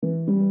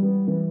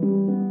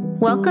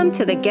Welcome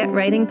to the Get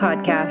Writing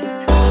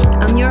Podcast.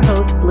 I'm your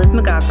host, Liz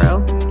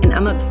McGavro, and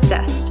I'm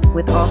obsessed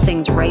with all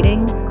things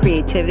writing,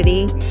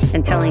 creativity,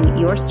 and telling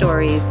your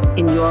stories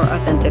in your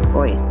authentic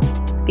voice,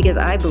 because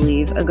I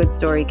believe a good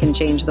story can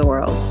change the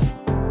world.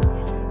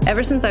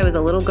 Ever since I was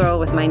a little girl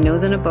with my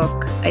nose in a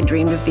book, I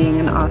dreamed of being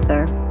an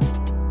author.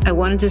 I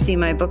wanted to see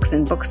my books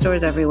in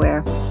bookstores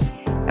everywhere.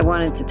 I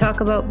wanted to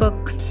talk about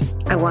books.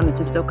 I wanted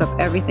to soak up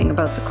everything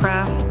about the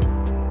craft.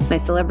 My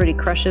celebrity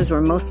crushes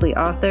were mostly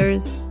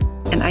authors,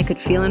 and I could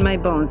feel in my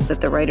bones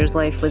that the writer's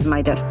life was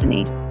my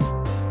destiny.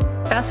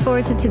 Fast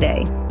forward to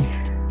today.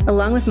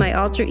 Along with my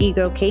alter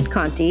ego, Kate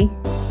Conti,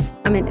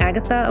 I'm an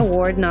Agatha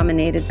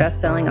Award-nominated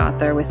best-selling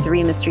author with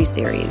 3 mystery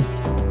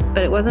series.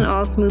 But it wasn't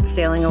all smooth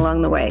sailing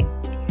along the way.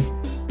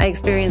 I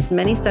experienced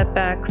many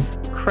setbacks,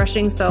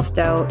 crushing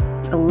self-doubt,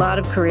 a lot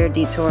of career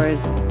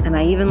detours, and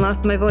I even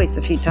lost my voice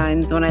a few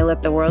times when I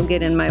let the world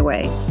get in my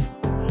way.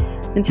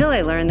 Until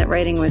I learned that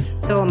writing was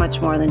so much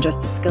more than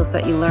just a skill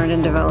set you learned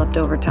and developed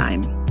over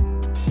time.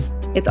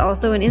 It's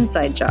also an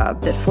inside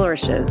job that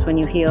flourishes when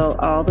you heal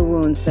all the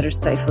wounds that are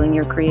stifling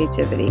your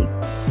creativity,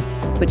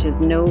 which is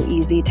no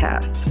easy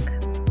task.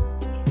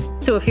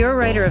 So if you're a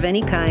writer of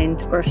any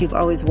kind, or if you've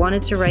always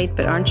wanted to write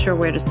but aren't sure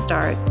where to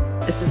start,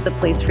 this is the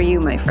place for you,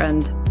 my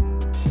friend.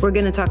 We're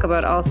going to talk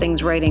about all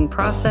things writing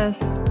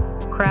process,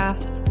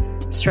 craft,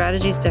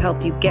 strategies to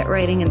help you get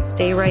writing and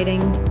stay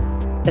writing,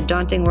 the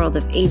daunting world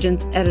of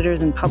agents,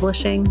 editors, and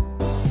publishing.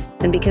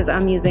 And because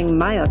I'm using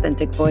my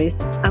authentic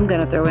voice, I'm going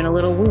to throw in a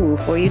little woo-woo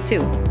for you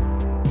too.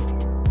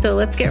 So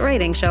let's get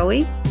writing, shall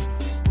we?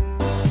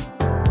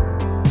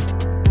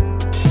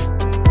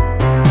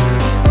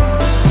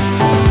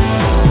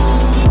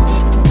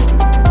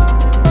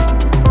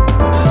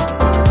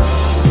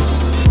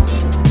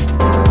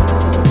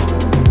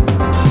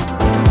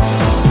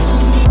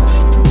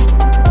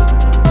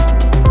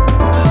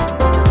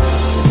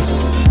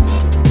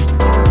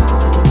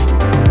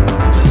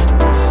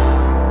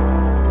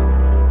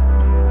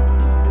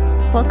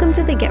 Welcome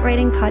to the Get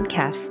Writing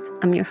Podcast.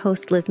 I'm your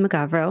host, Liz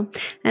McGavro,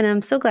 and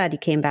I'm so glad you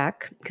came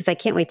back because I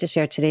can't wait to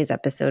share today's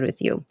episode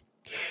with you.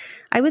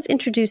 I was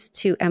introduced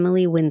to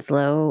Emily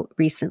Winslow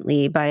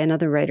recently by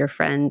another writer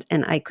friend,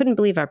 and I couldn't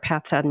believe our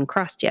paths hadn't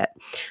crossed yet.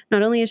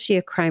 Not only is she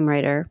a crime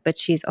writer, but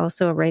she's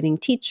also a writing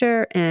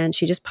teacher, and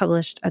she just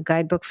published a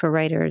guidebook for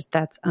writers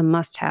that's a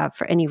must-have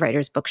for any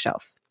writer's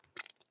bookshelf.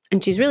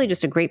 And she's really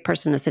just a great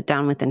person to sit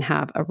down with and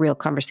have a real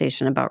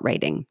conversation about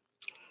writing.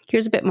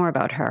 Here's a bit more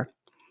about her.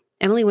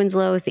 Emily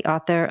Winslow is the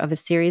author of a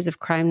series of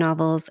crime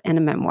novels and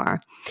a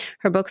memoir.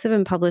 Her books have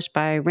been published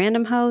by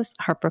Random House,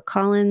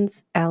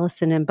 HarperCollins,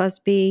 Allison and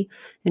Busby,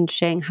 and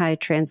Shanghai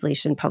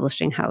Translation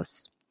Publishing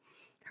House.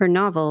 Her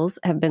novels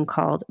have been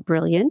called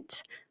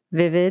brilliant,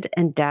 vivid,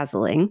 and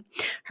dazzling.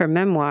 Her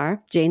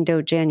memoir, Jane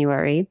Doe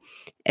January,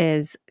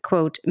 is,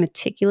 quote,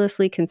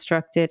 meticulously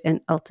constructed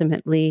and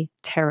ultimately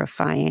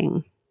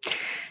terrifying.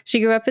 She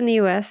grew up in the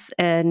U.S.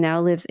 and now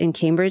lives in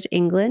Cambridge,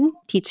 England,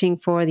 teaching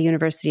for the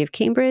University of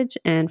Cambridge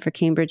and for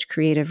Cambridge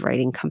Creative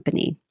Writing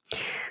Company.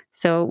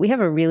 So we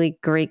have a really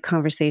great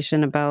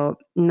conversation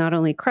about not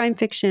only crime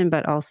fiction,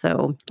 but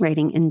also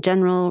writing in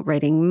general,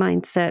 writing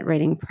mindset,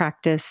 writing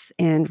practice,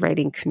 and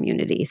writing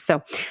community. So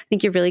I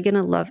think you're really going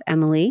to love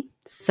Emily.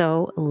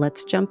 So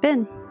let's jump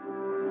in.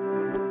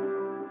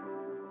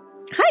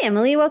 Hi,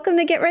 Emily. Welcome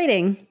to Get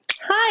Writing.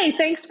 Hi,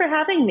 thanks for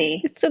having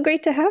me. It's so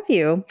great to have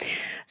you.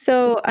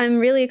 So I'm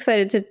really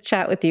excited to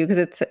chat with you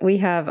because we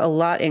have a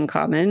lot in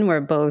common.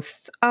 We're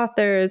both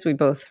authors. We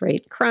both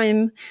write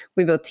crime.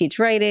 We both teach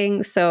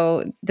writing.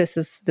 So this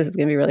is going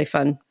to be really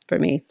fun for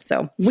me.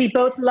 So we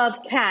both love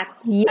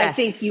cats. Yes. I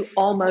think you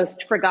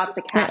almost forgot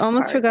the cat. I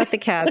almost part. forgot the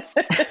cats.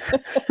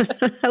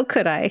 How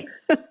could I?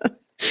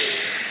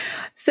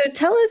 So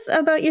tell us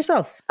about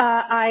yourself.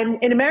 I'm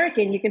an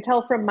American. You can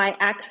tell from my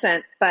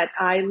accent, but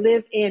I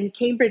live in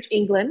Cambridge,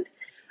 England,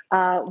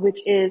 which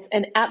is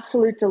an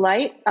absolute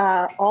delight.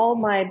 All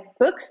my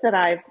books that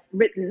I've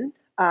written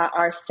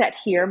are set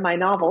here, my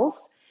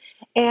novels.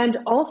 And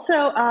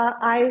also,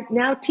 I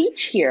now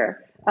teach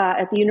here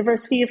at the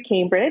University of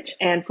Cambridge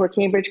and for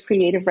Cambridge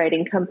Creative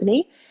Writing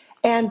Company.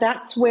 And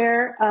that's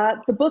where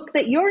the book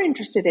that you're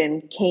interested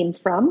in came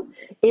from.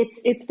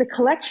 It's the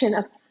collection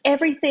of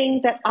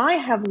everything that I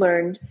have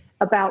learned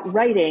about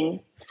writing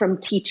from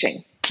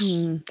teaching.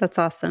 That's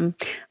awesome.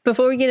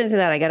 Before we get into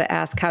that, I got to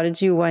ask, how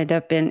did you wind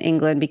up in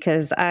England?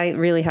 Because I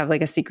really have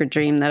like a secret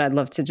dream that I'd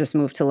love to just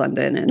move to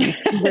London and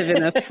live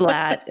in a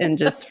flat and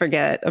just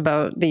forget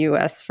about the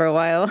US for a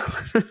while.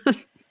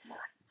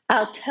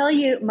 I'll tell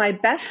you, my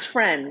best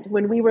friend,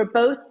 when we were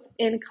both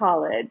in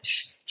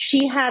college,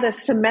 she had a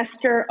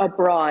semester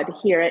abroad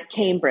here at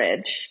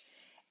Cambridge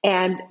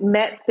and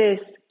met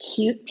this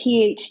cute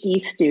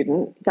PhD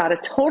student, got a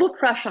total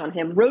crush on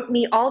him, wrote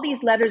me all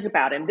these letters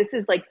about him. This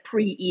is like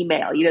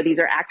pre-email. These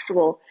are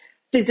actual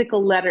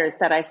physical letters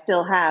that I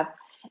still have.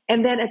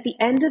 And then at the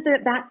end of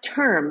that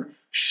term,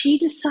 she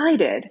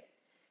decided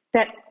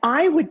that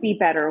I would be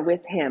better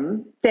with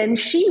him than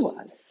she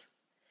was.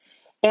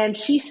 And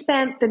she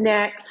spent the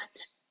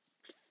next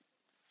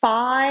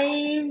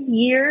 5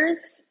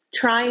 years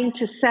trying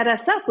to set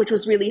us up, which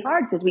was really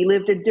hard because we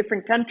lived in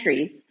different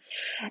countries.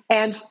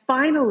 And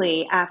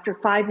finally, after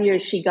 5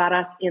 years, she got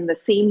us in the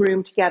same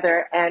room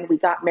together, and we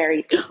got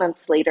married 8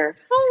 months later.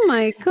 Oh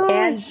my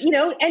gosh. And,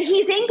 and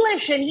he's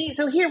English, and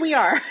so here we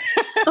are.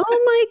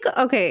 Oh my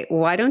God. Okay.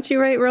 Why don't you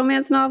write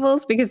romance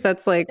novels? Because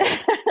that's like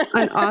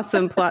an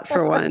awesome plot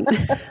for one.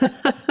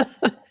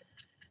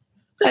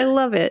 I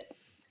love it.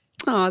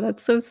 Oh,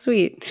 that's so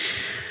sweet.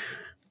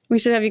 We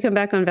should have you come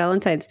back on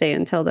Valentine's Day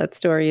and tell that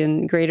story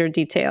in greater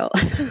detail.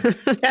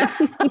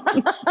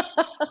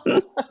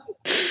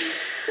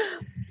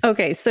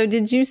 Okay, so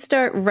did you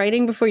start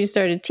writing before you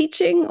started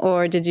teaching,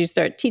 or did you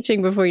start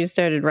teaching before you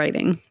started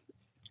writing?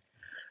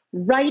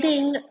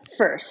 Writing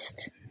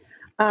first.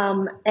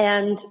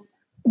 And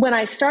when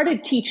I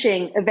started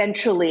teaching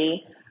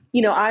eventually,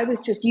 I was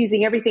just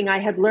using everything I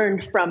had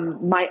learned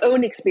from my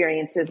own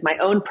experiences, my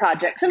own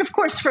projects, and of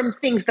course from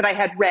things that I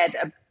had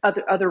read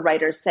other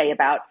writers say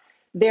about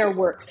their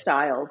work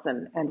styles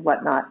and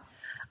whatnot.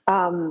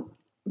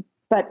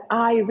 But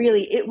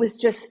it was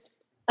just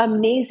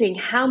amazing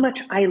how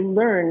much I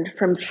learned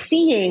from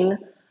seeing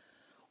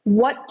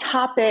what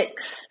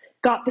topics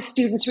got the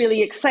students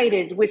really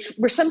excited, which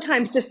were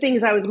sometimes just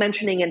things I was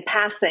mentioning in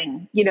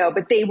passing,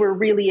 but they were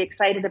really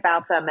excited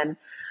about them, and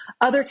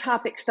other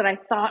topics that I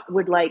thought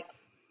would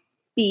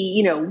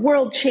be,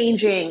 world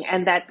changing,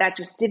 and that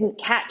just didn't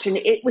catch. And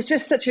it was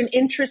just such an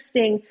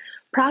interesting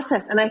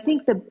process. And I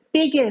think the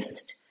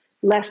biggest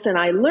lesson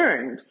I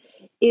learned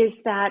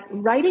is that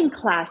writing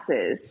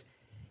classes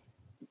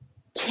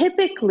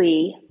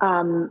typically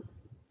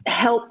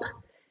help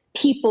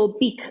people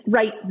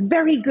write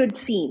very good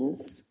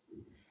scenes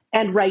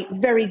and write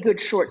very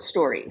good short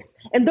stories.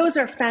 And those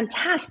are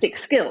fantastic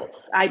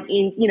skills. I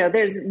mean,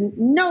 there's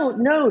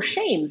no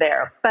shame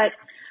there. But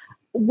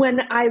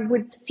when I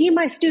would see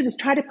my students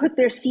try to put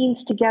their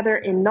scenes together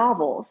in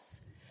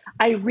novels,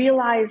 I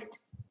realized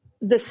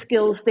the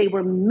skills they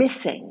were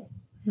missing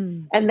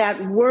and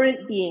that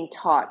weren't being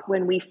taught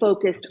when we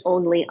focused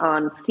only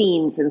on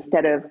scenes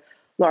instead of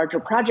larger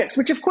projects,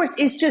 which of course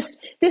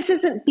this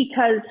isn't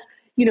because,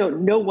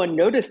 no one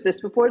noticed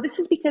this before. This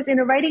is because in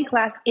a writing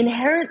class,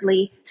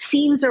 inherently,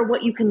 scenes are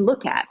what you can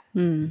look at.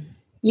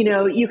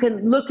 You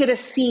can look at a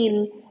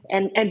scene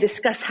and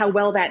discuss how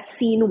well that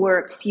scene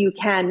works. You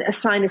can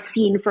assign a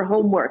scene for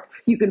homework.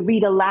 You can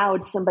read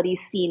aloud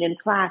somebody's scene in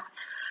class.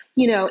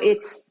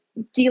 It's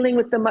dealing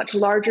with the much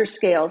larger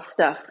scale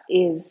stuff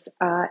is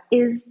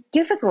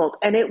difficult.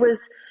 And it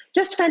was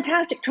just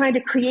fantastic trying to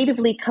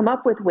creatively come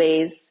up with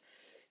ways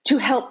to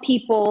help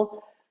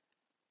people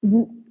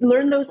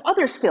learn those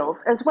other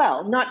skills as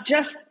well, not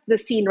just the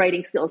scene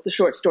writing skills, the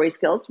short story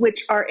skills,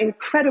 which are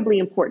incredibly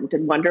important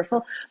and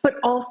wonderful, but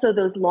also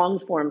those long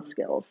form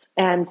skills.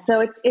 And so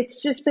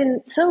it's just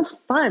been so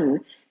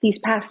fun these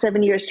past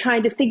 7 years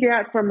trying to figure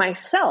out for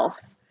myself,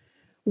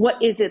 what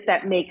is it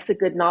that makes a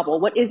good novel?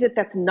 What is it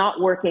that's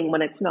not working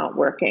when it's not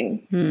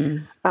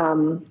working?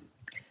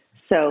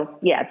 So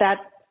yeah,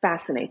 that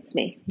fascinates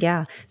me.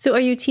 Yeah. So are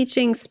you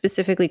teaching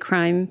specifically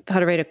how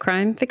to write a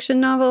crime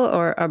fiction novel,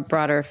 or a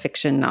broader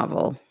fiction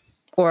novel,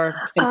 or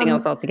something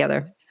else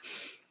altogether?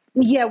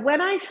 Yeah. When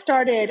I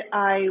started,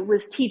 I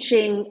was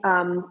teaching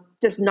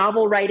just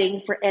novel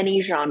writing for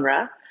any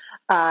genre.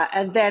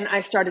 And then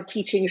I started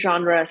teaching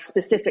genre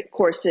specific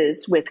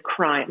courses with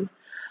crime.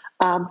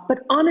 But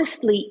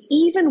honestly,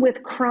 even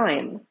with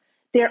crime,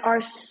 there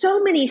are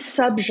so many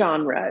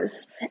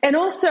subgenres, and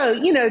also,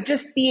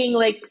 just being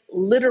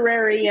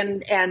literary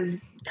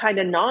and kind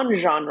of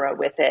non-genre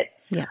with it,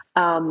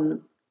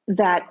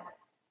 that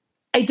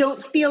I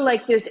don't feel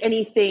like there's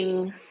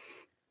anything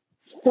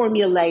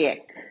formulaic.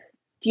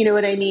 Do you know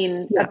what I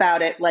mean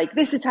about it? Like,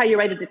 this is how you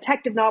write a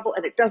detective novel,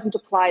 and it doesn't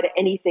apply to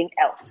anything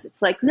else.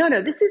 It's like, no,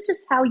 this is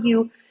just how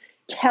you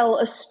tell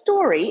a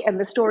story, and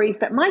the stories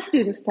that my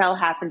students tell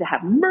happen to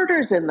have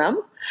murders in them.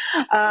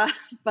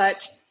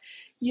 But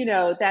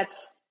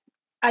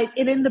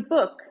and in the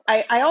book,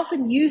 I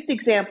often used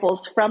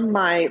examples from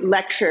my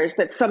lectures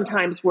that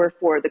sometimes were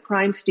for the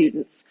crime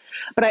students,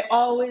 but I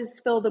always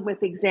fill them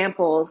with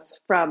examples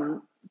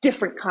from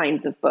different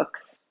kinds of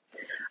books,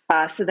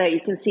 so that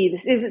you can see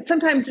this isn't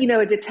sometimes,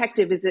 a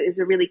detective is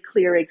a really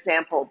clear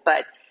example,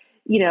 but,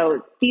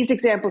 these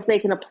examples, they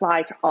can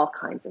apply to all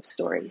kinds of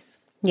stories.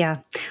 Yeah,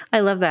 I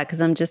love that, because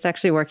I'm just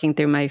actually working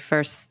through my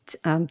first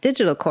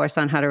digital course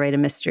on how to write a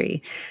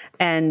mystery.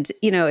 And,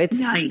 it's,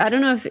 nice. I don't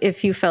know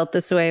if you felt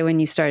this way when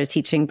you started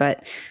teaching,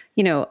 but,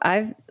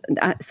 I'm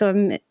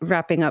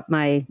wrapping up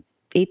my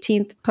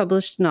 18th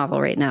published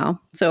novel right now.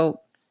 So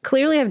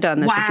clearly I've done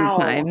this a few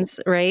times,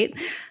 right?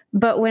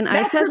 But when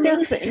I sat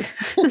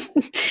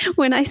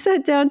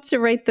down to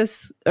write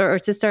this, or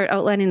to start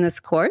outlining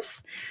this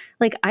course,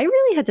 I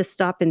really had to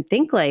stop and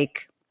think,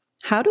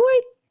 how do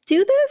I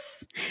do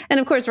this? And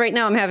of course, right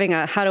now I'm having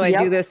a how do I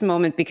do this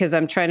moment, because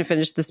I'm trying to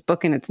finish this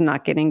book and it's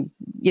not getting,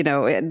 there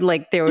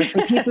were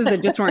some pieces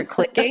that just weren't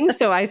clicking.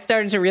 So I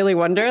started to really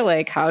wonder,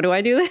 how do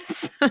I do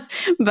this?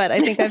 But I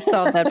think I've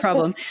solved that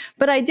problem.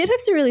 But I did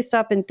have to really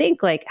stop and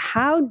think,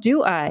 how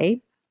do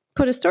I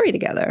put a story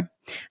together?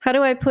 How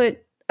do I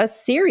put a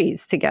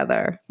series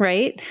together,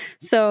 right?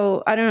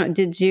 So I don't know,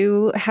 did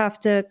you have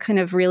to kind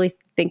of really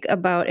think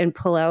about and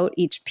pull out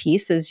each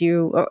piece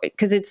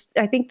because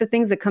I think the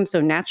things that come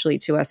so naturally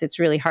to us, it's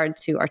really hard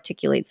to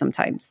articulate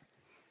sometimes.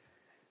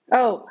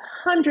 Oh,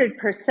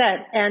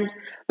 100%.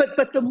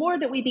 But the more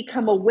that we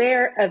become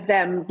aware of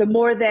them, the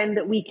more then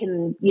that we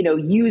can,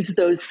 use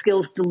those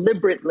skills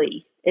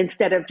deliberately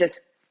instead of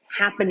just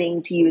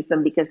happening to use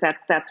them because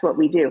that's what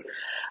we do.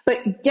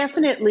 But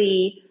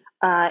definitely,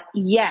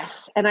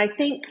 yes. And I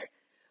think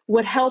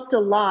what helped a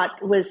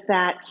lot was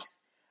that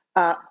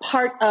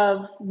part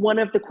of one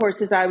of the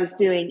courses I was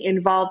doing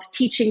involved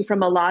teaching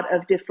from a lot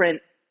of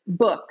different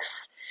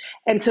books.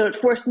 And so it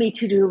forced me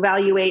to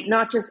evaluate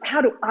not just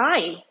how do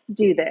I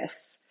do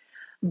this,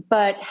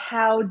 but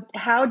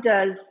how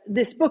does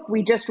this book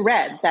we just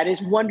read, that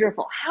is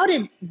wonderful, how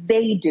did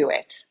they do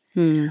it?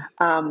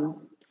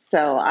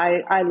 So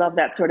I love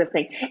that sort of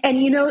thing. And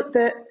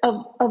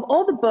of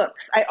all the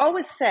books, I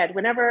always said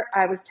whenever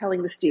I was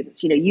telling the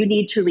students, you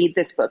need to read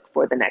this book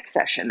for the next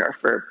session or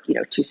for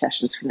 2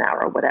 sessions from now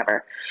or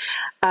whatever.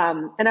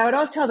 And I would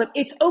always tell them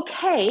it's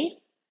okay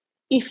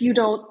if you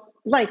don't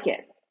like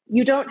it.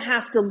 You don't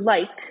have to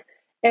like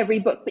every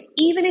book, but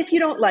even if you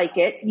don't like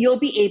it, you'll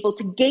be able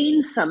to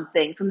gain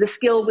something from the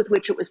skill with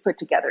which it was put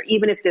together,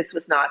 even if this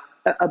was not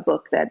a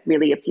book that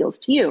really appeals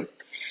to you.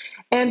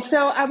 And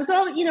so I was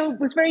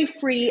was very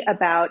free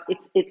about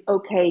it's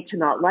okay to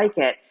not like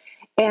it.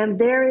 And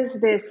there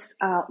is this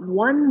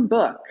one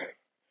book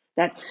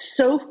that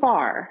so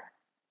far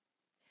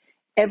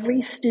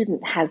every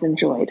student has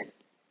enjoyed.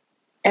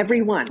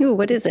 Everyone. Ooh,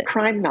 what is it? It's a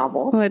crime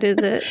novel. What is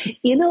it?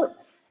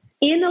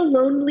 In a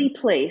Lonely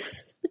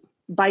Place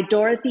by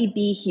Dorothy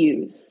B.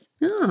 Hughes.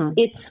 Oh.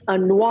 It's a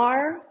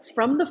noir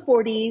from the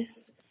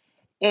 40s,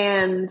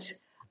 and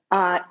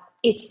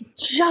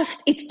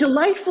it's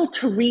delightful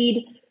to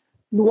read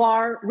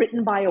noir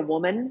written by a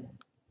woman.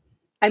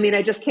 I mean,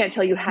 I just can't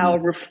tell you how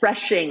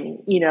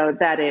refreshing,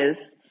 that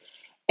is.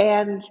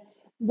 And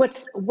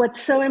what's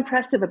so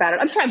impressive about it,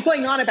 I'm sorry, I'm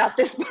going on about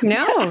this book.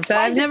 No,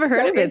 I've never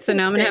heard of it, so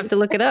now I'm going to have to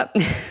look it up.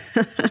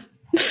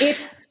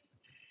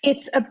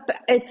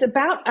 It's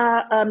about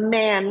a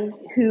man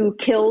who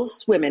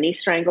kills women. He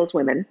strangles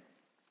women.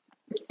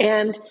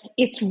 And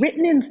it's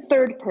written in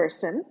third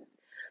person,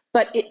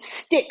 but it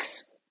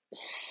sticks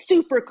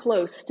super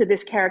close to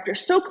this character,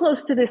 so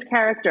close to this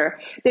character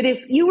that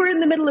if you were in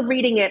the middle of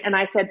reading it and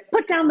I said,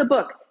 put down the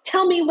book,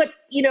 tell me what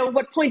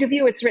point of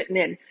view it's written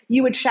in,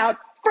 you would shout,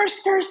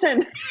 first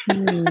person,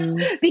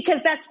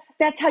 because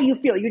that's how you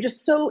feel. You're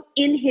just so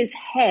in his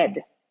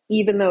head,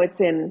 even though it's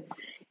in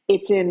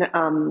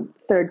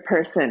third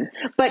person.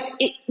 But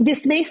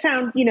this may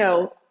sound,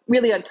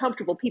 really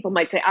uncomfortable. People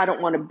might say, I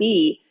don't want to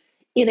be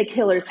in a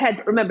killer's head.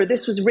 But remember,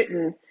 this was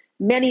written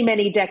many,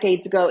 many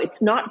decades ago.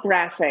 It's not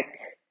graphic.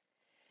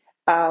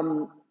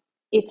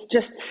 It's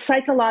just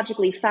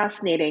psychologically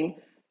fascinating.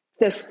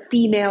 The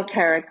female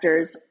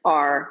characters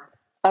are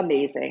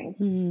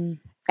amazing.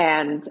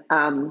 And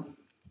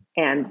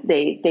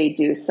they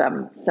do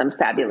some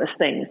fabulous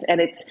things.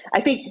 And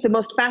I think the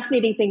most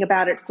fascinating thing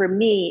about it for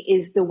me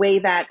is the way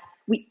that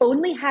we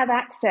only have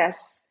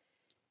access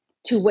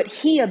to what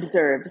he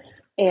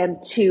observes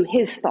and to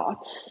his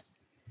thoughts.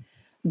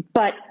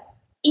 But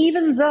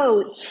even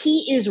though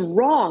he is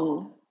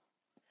wrong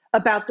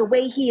about the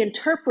way he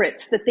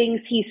interprets the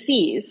things he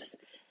sees,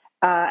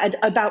 and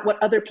about what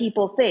other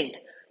people think,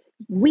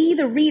 we,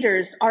 the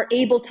readers, are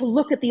able to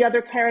look at the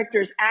other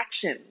characters'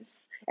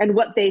 actions and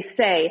what they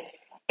say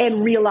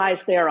and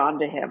realize they're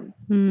onto him.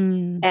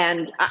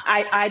 And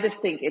I just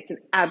think it's an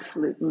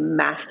absolute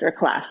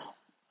masterclass.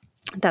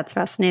 That's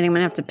fascinating. I'm going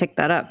to have to pick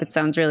that up. It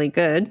sounds really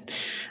good.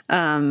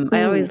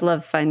 I always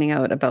love finding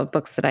out about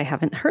books that I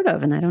haven't heard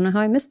of, and I don't know how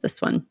I missed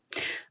this one.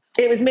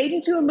 It was made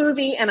into a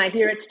movie, and I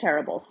hear it's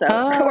terrible. So,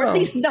 or at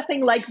least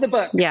nothing like the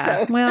book.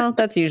 Yeah. So. Well,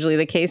 that's usually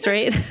the case,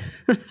 right?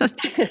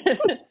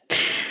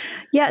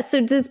 Yeah.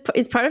 So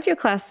is part of your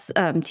class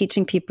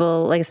teaching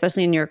people, like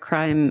especially in your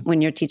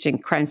when you're teaching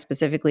crime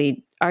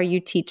specifically, are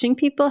you teaching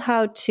people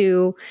how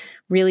to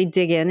really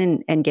dig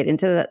in and get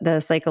into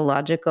the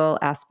psychological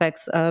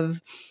aspects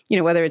of,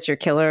 whether it's your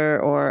killer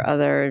or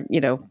other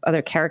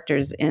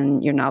characters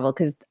in your novel?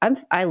 Because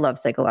I love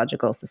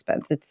psychological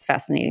suspense. It's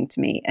fascinating to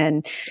me.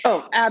 And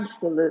oh,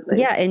 absolutely.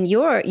 Yeah. And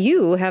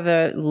you have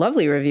a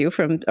lovely review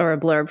or a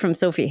blurb from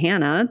Sophie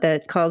Hannah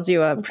that calls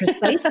you a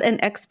precise and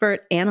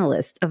expert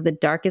analyst of the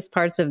darkest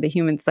parts of the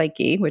human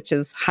psyche, which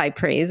is high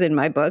praise in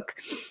my book.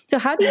 So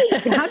how do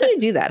you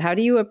do that? How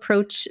do you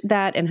approach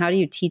that? And how do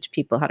you teach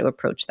people how to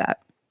approach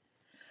that?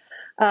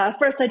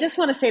 First, I just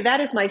want to say that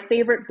is my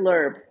favorite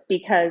blurb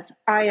because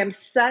I am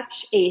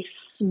such a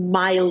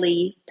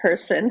smiley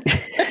person.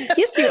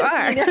 Yes, you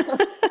are.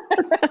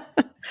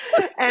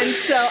 And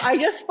so I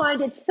just find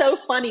it so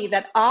funny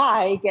that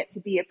I get to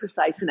be a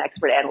precise and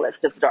expert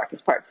analyst of the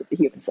darkest parts of the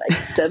human psyche.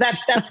 So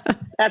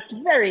that's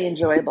very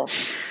enjoyable.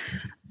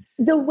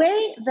 The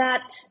way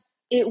that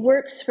it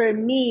works for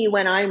me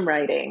when I'm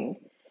writing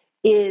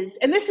is,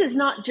 and this is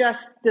not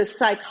just the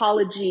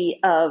psychology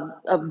of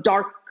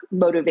dark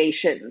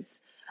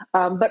motivations,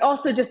 but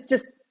also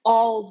just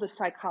all the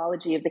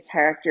psychology of the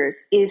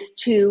characters, is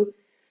to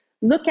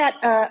look at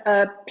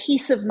a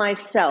piece of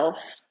myself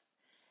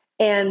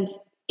and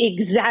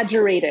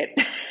exaggerate it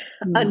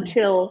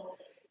until,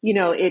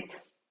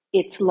 it's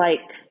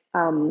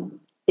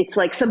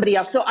like somebody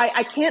else. So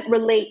I can't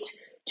relate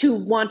to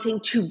wanting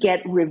to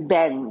get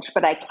revenge,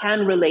 but I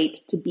can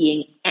relate to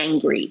being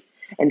angry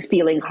and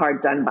feeling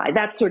hard done by,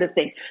 that sort of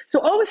thing. So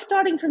always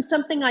starting from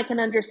something I can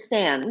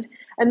understand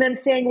and then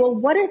saying, well,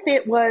 what if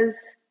it was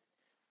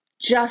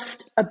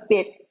just a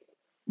bit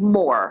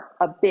more,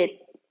 a bit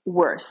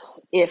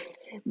worse,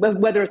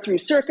 whether through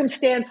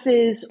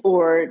circumstances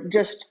or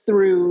just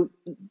through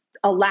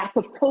a lack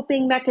of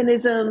coping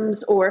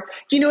mechanisms, or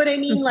do you know what I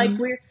mean? Like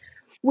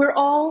we're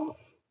all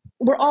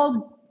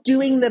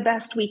doing the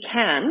best we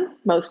can,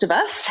 most of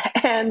us,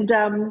 and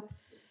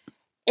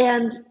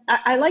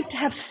I like to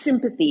have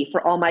sympathy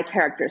for all my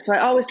characters. So I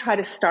always try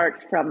to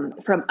start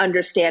from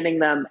understanding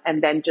them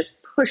and then just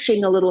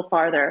pushing a little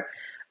farther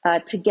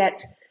to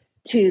get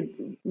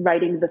to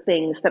writing the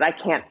things that I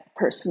can't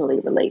personally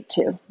relate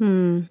to.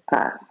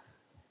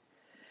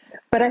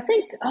 But I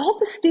think all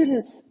the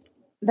students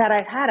that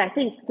I've had, I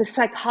think the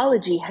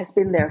psychology has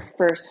been their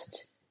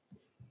first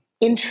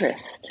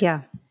interest.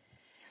 Yeah.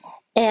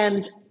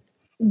 And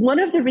one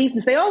of the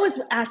reasons, they always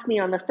ask me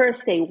on the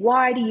first day,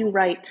 why do you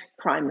write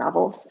crime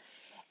novels?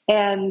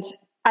 And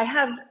I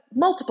have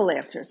multiple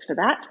answers for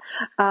that.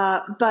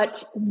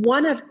 But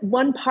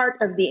one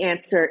part of the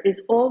answer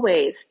is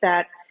always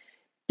that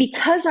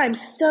because I'm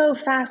so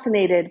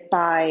fascinated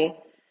by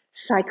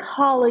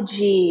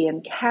psychology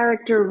and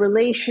character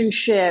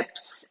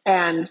relationships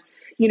and,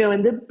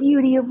 and the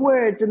beauty of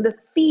words and the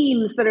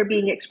themes that are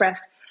being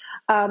expressed,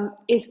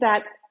 is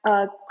that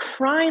a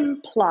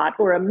crime plot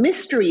or a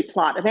mystery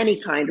plot of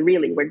any kind,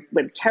 really,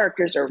 when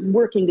characters are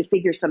working to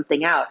figure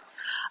something out,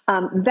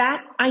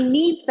 that I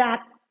need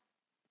that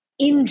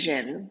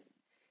engine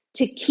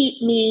to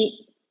keep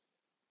me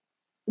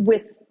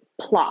with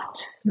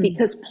plot,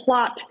 because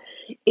plot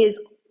is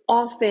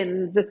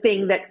often the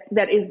thing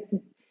that is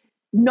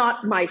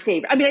not my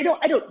favorite. I mean,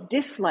 I don't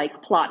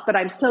dislike plot, but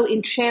I'm so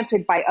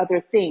enchanted by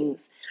other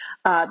things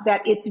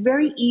that it's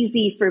very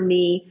easy for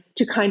me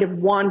to kind of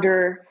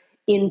wander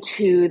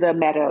into the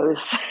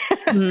meadows.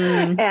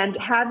 And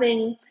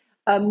having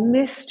a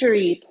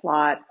mystery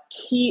plot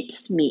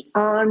keeps me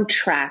on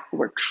track.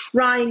 We're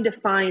trying to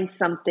find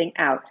something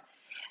out.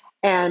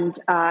 And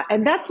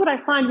that's what I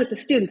find with the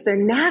students. They're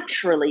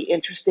naturally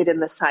interested in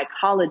the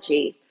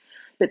psychology,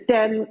 but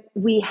then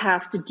we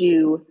have to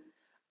do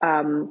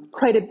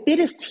quite a bit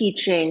of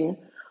teaching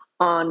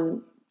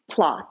on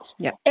plot.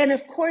 Yeah. And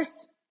of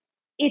course,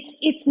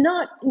 it's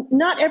not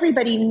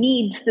everybody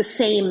needs the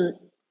same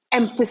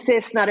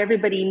emphasis. Not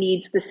everybody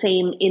needs the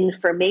same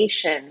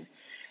information.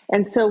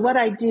 And so what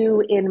I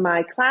do in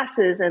my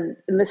classes, and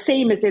the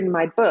same as in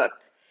my book,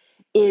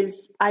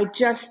 is I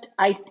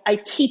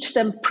teach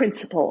them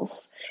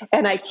principles,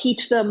 and I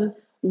teach them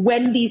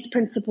when these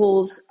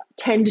principles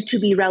tend to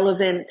be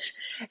relevant.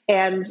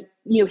 And,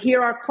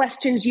 here are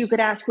questions you could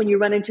ask when you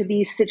run into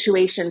these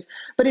situations.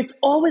 But it's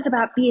always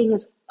about being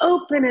as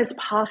open as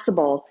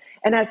possible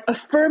and as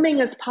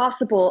affirming as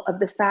possible of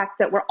the fact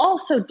that we're all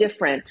so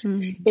different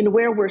in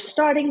where we're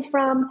starting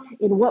from,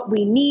 in what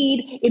we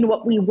need, in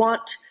what we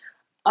want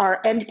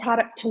our end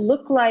product to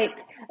look like.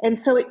 And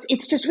so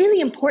it's just really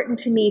important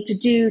to me to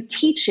do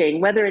teaching,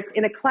 whether it's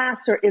in a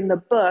class or in the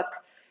book,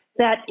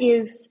 that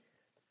is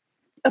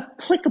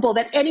applicable,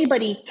 that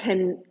anybody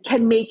can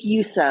make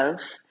use of,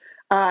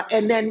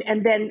 and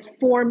then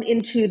form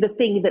into the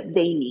thing that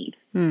they need.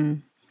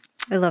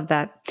 I love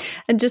that.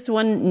 And just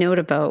one note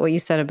about what you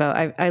said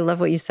about, I love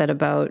what you said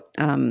about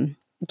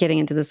getting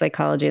into the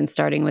psychology and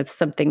starting with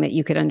something that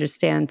you could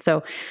understand.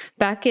 So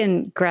back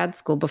in grad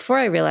school, before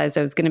I realized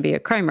I was going to be a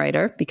crime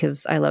writer,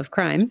 because I love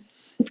crime,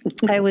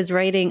 I was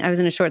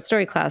in a short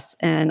story class,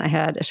 and I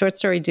had a short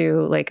story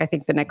due, I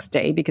think the next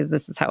day, because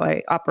this is how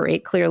I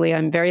operate. Clearly,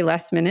 I'm very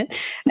last minute,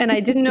 and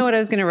I didn't know what I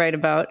was going to write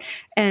about.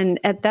 And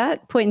at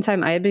that point in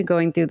time, I had been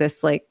going through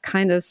this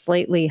kind of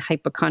slightly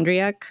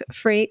hypochondriac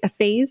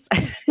phase.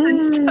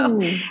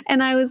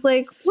 and I was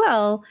like,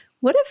 well,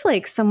 what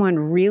if someone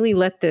really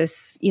let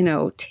this,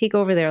 take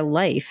over their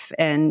life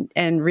and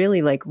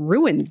really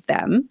ruined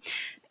them?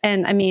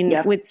 And I mean,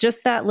 with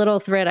just that little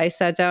thread, I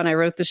sat down, I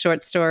wrote the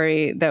short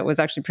story that was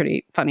actually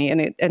pretty funny,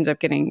 and it ended up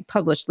getting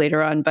published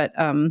later on. But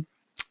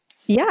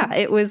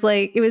it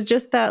was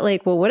just that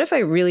well, what if I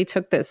really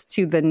took this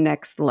to the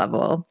next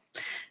level?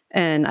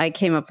 And I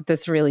came up with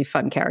this really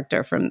fun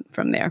character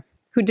from there,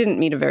 who didn't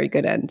meet a very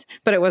good end,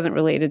 but it wasn't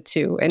related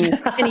to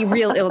any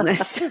real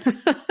illness.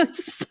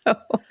 So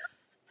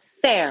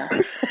fair.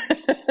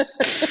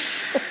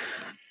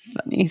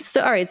 funny.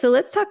 So, all right. So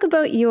let's talk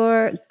about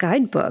your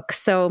guidebook.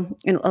 So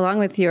along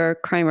with your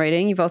crime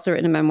writing, you've also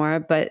written a memoir,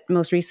 but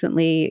most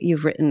recently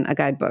you've written a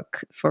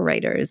guidebook for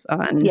writers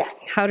on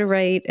how to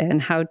write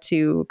and how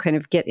to kind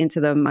of get into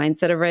the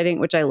mindset of writing,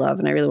 which I love.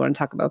 And I really want to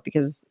talk about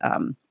because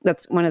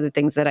that's one of the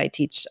things that I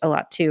teach a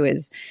lot too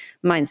is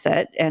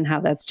mindset and how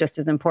that's just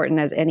as important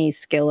as any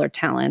skill or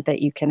talent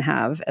that you can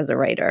have as a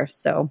writer.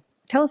 So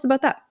tell us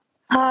about that.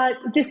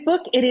 This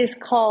book, it is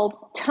called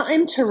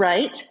Time to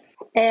Write,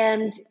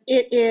 and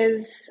it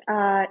is,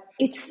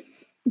 it's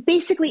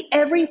basically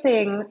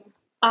everything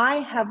I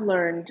have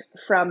learned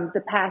from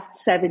the past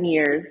 7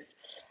 years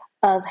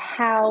of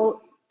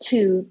how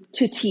to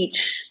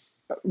teach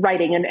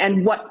writing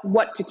and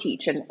what to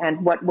teach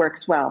and what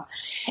works well.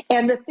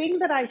 And the thing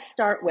that I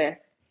start with,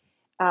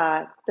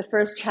 the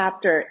first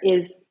chapter,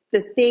 is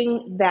the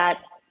thing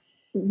that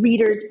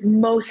readers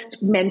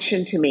most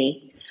mention to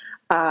me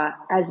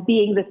as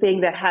being the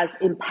thing that has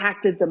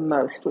impacted them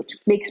most, which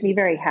makes me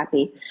very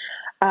happy.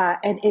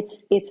 And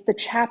it's the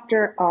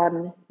chapter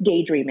on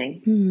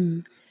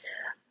daydreaming.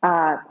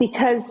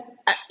 Because,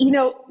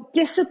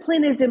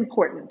 discipline is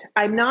important.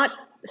 I'm not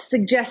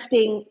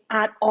suggesting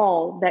at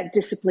all that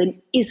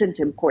discipline isn't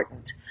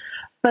important.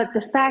 But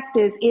the fact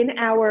is, in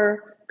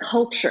our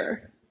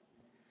culture,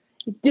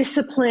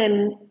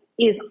 discipline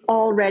is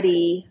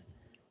already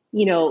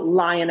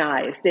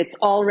lionized. It's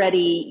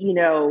already,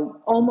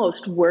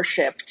 almost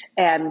worshipped,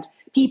 and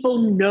people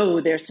know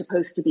they're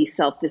supposed to be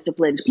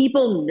self-disciplined.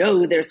 People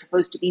know they're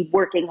supposed to be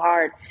working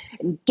hard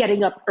and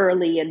getting up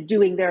early and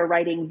doing their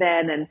writing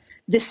then and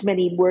this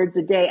many words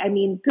a day. I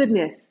mean,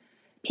 goodness,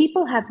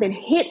 people have been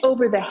hit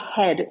over the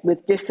head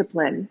with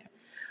discipline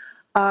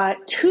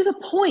to the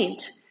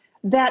point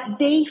that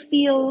they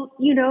feel,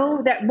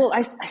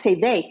 I say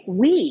they,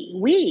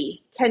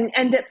 we can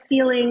end up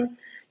feeling,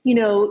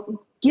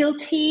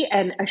 guilty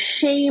and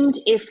ashamed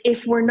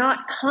if we're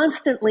not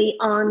constantly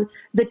on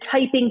the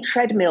typing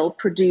treadmill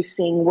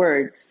producing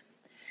words.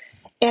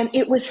 And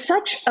it was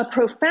such a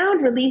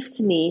profound relief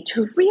to me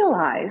to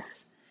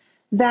realize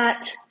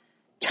that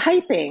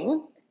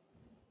typing,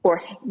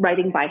 or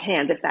writing by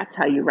hand, if that's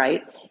how you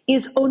write,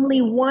 is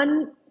only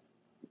one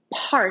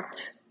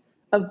part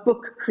of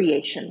book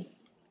creation.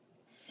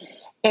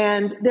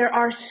 And there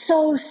are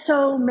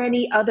so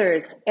many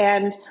others.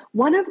 And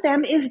one of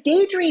them is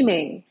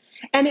daydreaming.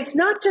 And it's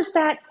not just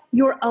that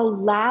you're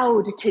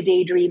allowed to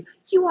daydream,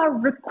 you are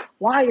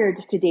required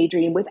to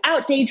daydream.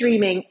 Without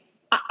daydreaming,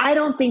 I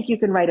don't think you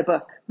can write a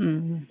book.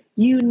 Mm-hmm.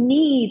 You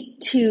need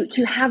to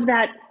have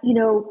that,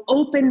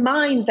 open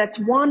mind that's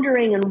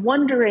wandering and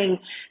wondering,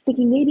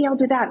 thinking, maybe I'll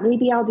do that,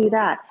 maybe I'll do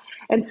that.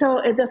 And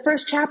so the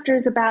first chapter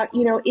is about,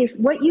 if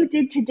what you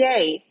did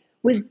today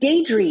was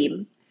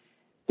daydream,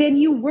 then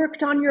you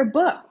worked on your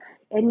book.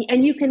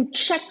 And you can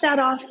check that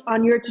off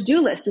on your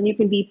to-do list, and you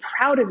can be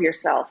proud of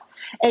yourself.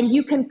 And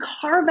you can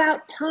carve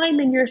out time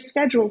in your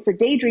schedule for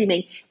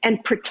daydreaming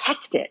and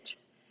protect it.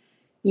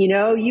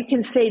 You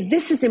can say,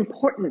 this is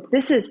important.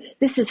 This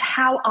is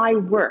how I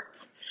work.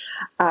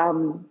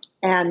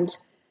 And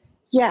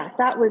yeah,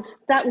 that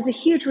was a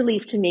huge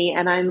relief to me.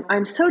 And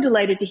I'm so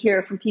delighted to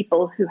hear from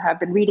people who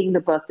have been reading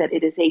the book that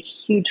it is a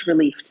huge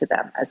relief to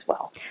them as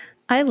well.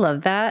 I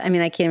love that. I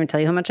mean, I can't even tell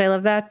you how much I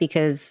love that,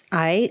 because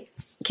I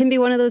can be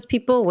one of those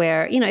people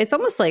where, it's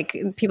almost like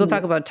people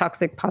talk about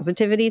toxic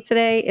positivity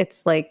today.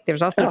 It's like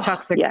there's also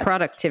toxic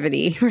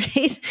productivity,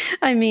 right?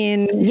 I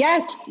mean,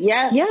 yes.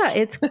 Yeah,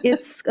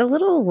 it's a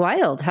little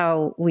wild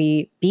how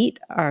we beat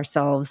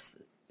ourselves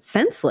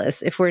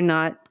senseless if we're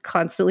not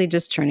constantly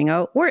just churning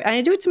out work. I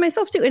do it to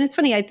myself too. And it's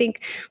funny, I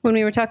think when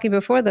we were talking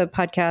before the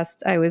podcast,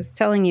 I was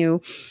telling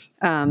you,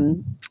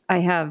 I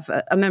have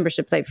a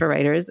membership site for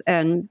writers,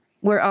 and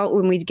we're out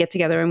when we get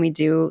together and we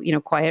do,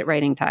 quiet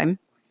writing time.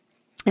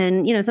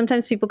 And,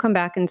 sometimes people come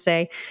back and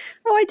say,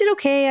 oh, I did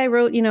okay. I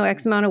wrote,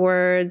 X amount of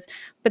words,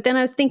 but then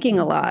I was thinking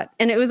a lot.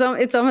 And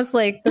it's almost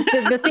like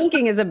the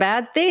thinking is a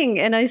bad thing.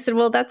 And I said,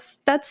 well, that's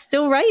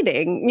still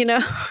writing,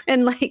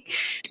 and like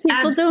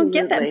people don't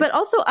get that. But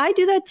also I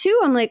do that too.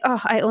 I'm like,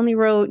 oh, I only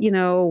wrote,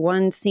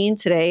 one scene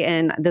today,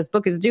 and this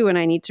book is due and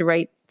I need to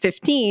write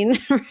 15,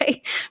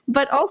 right?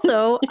 But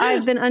also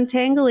I've been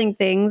untangling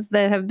things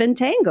that have been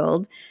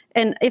tangled.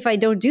 And if I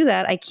don't do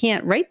that, I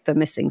can't write the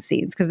missing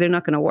scenes because they're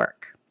not going to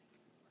work.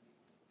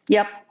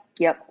 Yep,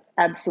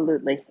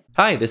 absolutely.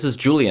 Hi, this is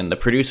Julian, the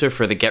producer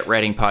for the Get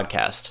Writing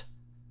podcast.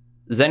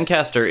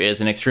 Zencastr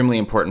is an extremely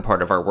important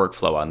part of our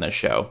workflow on this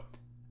show.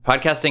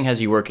 Podcasting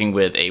has you working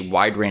with a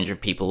wide range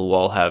of people who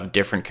all have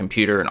different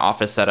computer and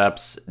office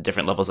setups,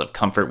 different levels of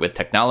comfort with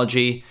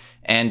technology,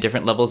 and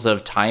different levels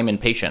of time and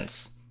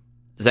patience.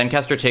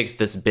 Zencastr takes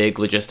this big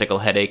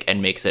logistical headache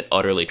and makes it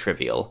utterly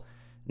trivial.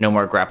 No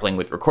more grappling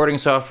with recording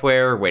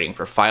software, waiting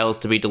for files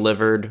to be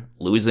delivered,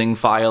 losing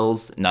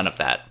files, none of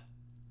that.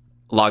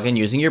 Log in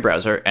using your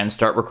browser and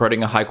start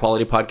recording a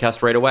high-quality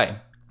podcast right away.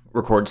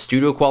 Record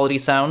studio-quality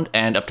sound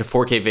and up to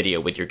 4K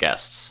video with your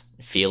guests.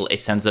 Feel a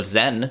sense of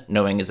zen,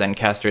 knowing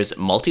Zencastr's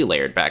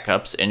multi-layered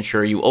backups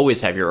ensure you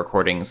always have your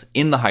recordings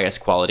in the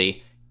highest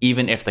quality,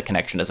 even if the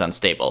connection is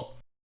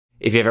unstable.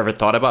 If you've ever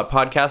thought about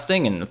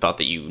podcasting and thought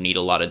that you need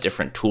a lot of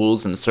different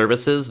tools and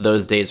services,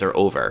 those days are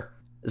over.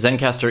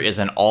 Zencastr is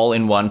an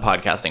all-in-one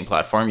podcasting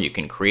platform. You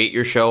can create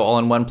your show all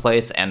in one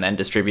place and then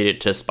distribute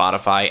it to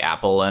Spotify,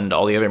 Apple, and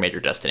all the other major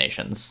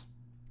destinations.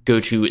 Go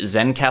to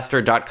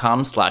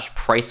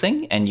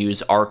zencastr.com/pricing and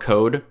use our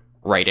code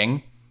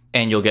WRITING,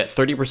 and you'll get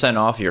 30%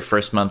 off your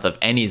first month of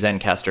any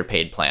Zencastr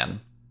paid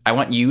plan. I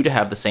want you to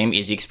have the same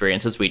easy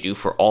experience as we do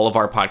for all of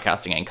our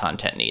podcasting and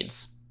content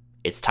needs.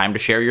 It's time to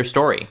share your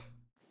story.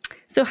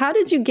 So how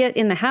did you get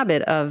in the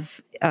habit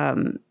of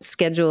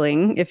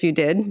scheduling, if you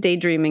did,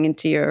 daydreaming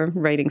into your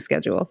writing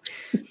schedule?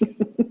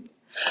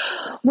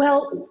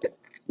 Well,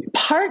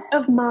 part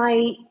of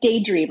my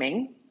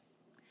daydreaming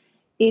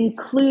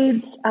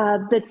includes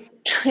the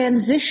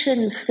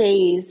transition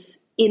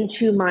phase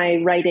into my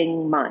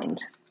writing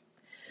mind.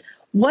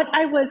 What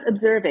I was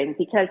observing,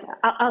 because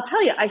I'll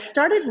tell you, I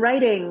started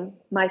writing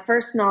my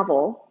first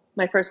novel,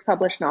 my first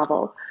published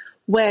novel,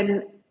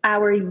 when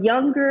our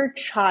younger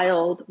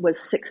child was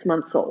 6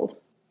 months old.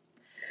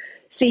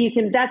 So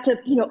that's a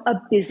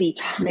busy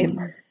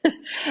time.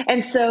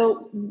 And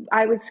so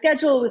I would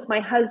schedule with my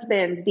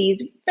husband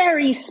these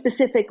very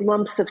specific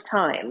lumps of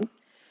time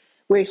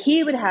where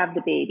he would have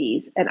the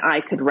babies and I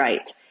could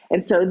write.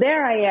 And so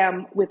there I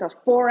am with a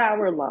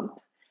 4-hour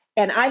lump.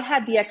 And I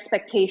had the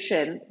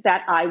expectation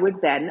that I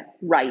would then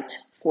write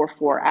for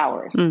 4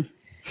 hours.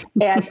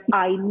 And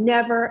I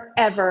never,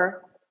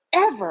 ever,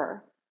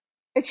 ever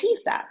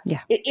achieved that. Yeah.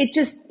 It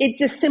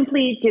just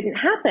simply didn't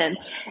happen.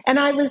 And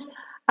I was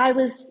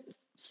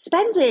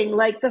spending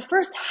like the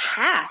first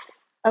half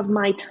of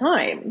my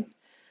time,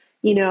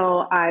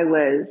 I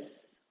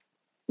was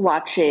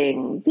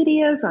watching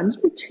videos on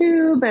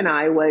YouTube and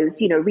I was,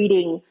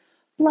 reading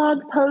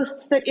blog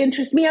posts that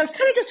interest me. I was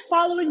kind of just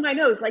following my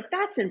nose, like,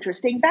 that's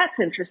interesting, that's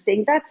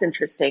interesting, that's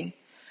interesting.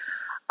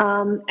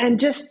 And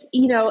just,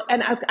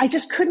 and I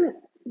just couldn't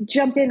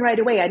jump in right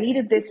away. I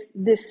needed this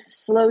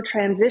slow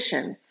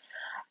transition.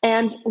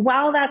 And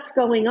while that's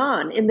going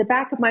on, in the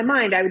back of my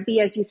mind, I would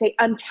be, as you say,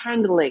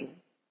 untangling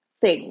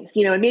things,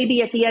 and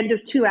maybe at the end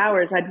of 2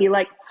 hours, I'd be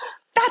like,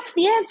 that's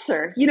the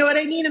answer. You know what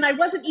I mean? And I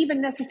wasn't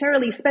even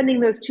necessarily spending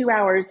those 2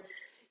 hours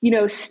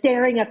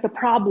staring at the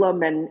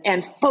problem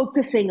and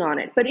focusing on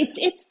it. But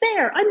it's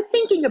there. I'm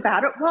thinking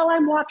about it while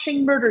I'm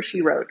watching Murder, She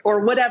Wrote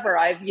or whatever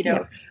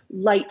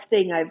light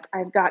thing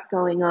I've got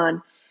going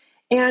on.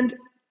 And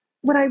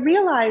what I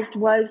realized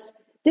was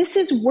this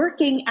is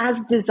working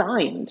as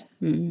designed.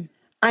 Mm.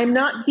 I'm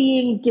not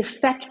being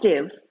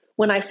defective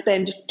when I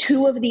spend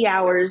 2 of the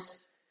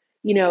hours,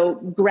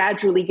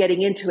 gradually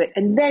getting into it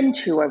and then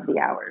 2 of the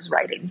hours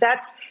writing.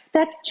 That's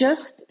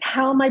just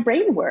how my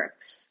brain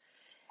works.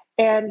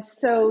 And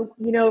so,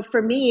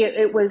 for me,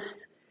 it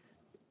was,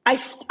 I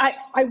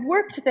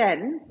worked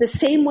then the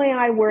same way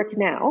I work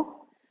now,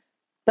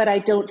 but I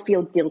don't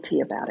feel guilty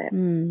about it.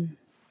 Mm.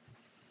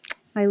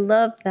 I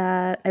love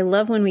that. I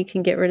love when we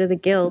can get rid of the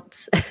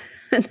guilt.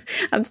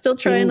 I'm still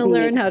trying to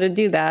learn how to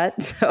do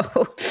that.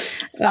 So,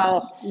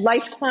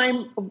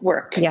 lifetime of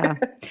work. Yeah.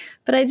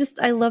 But I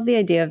love the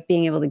idea of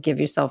being able to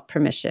give yourself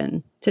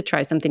permission to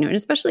try something new. And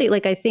especially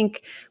I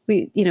think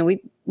we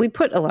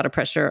put a lot of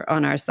pressure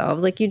on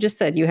ourselves. Like you just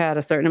said, you had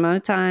a certain amount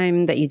of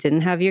time that you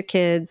didn't have your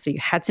kids, so you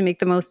had to make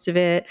the most of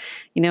it.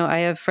 I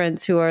have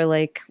friends who are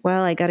like,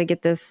 well, I got to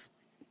get this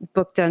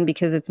book done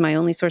because it's my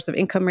only source of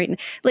income right now.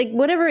 Like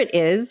whatever it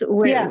is,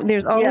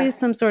 there's always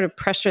some sort of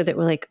pressure that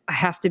we're like, I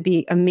have to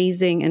be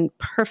amazing and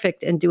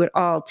perfect and do it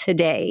all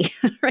today.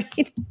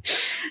 Right.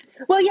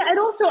 Well, yeah. And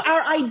also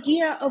our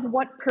idea of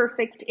what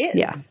perfect is.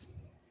 Yeah.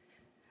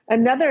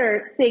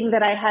 Another thing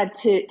that I had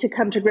to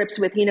come to grips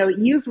with,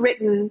 you've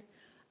written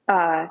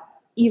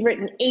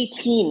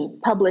 18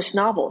 published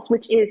novels,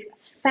 which is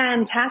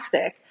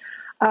fantastic.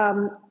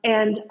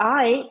 And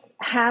I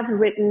have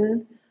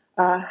written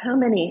how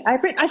many? I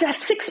have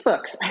 6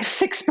 books. I have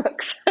 6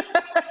 books.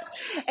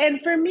 And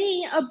for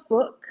me, a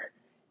book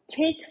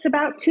takes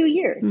about 2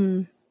 years,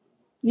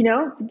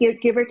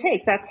 give or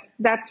take.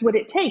 That's what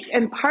it takes.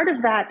 And part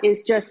of that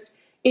is just,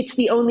 it's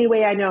the only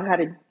way I know how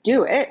to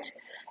do it.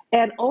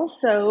 And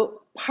also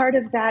part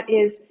of that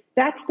is,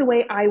 that's the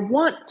way I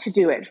want to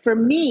do it. For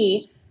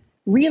me,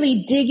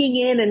 really digging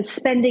in and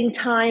spending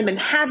time and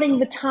having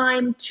the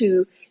time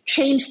to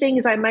change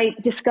things I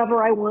might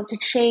discover I want to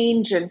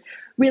change, and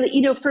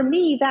really, for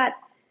me, that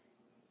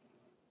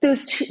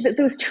those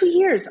 2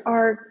 years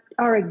are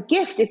a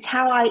gift. It's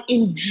how I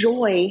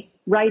enjoy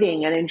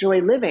writing and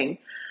enjoy living.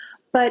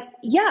 But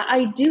yeah,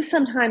 I do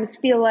sometimes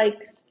feel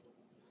like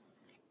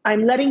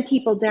I'm letting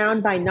people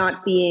down by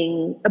not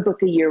being a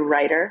book a year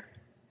writer.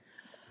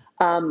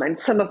 And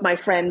some of my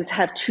friends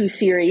have 2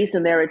 series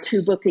and they're a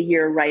 2 book a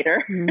year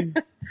writer. Mm.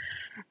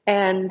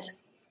 And,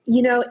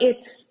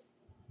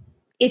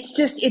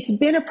 it's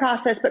been a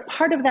process, but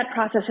part of that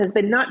process has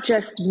been not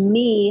just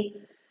me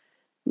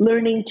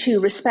learning to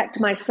respect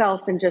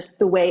myself and just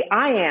the way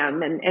I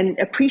am and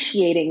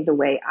appreciating the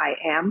way I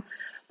am,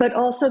 but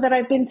also that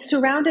I've been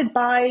surrounded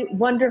by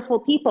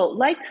wonderful people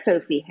like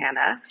Sophie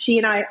Hannah. She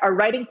and I are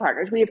writing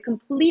partners. We have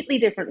completely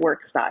different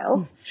work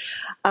styles.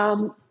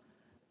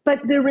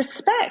 but the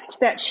respect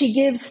that she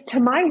gives to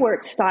my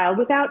work style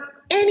without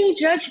any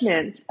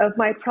judgment of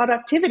my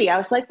productivity, I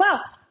was like, wow,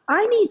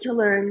 I need to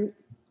learn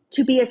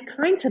to be as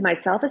kind to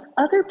myself as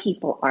other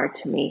people are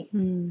to me.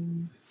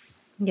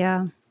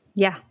 Yeah.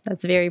 Yeah.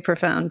 That's very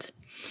profound.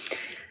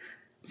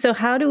 So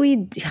how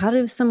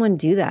does someone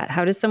do that?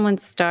 How does someone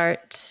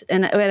start?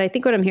 And I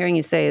think what I'm hearing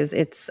you say is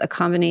it's a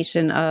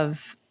combination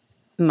of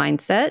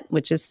mindset,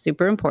 which is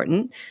super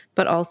important,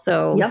 but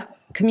also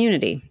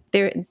community.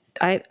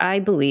 I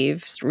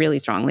believe really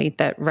strongly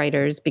that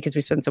writers, because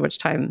we spend so much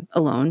time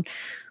alone,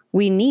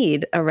 we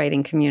need a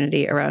writing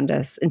community around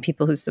us and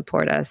people who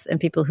support us and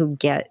people who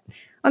get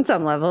on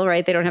some level,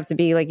 right? They don't have to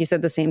be, like you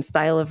said, the same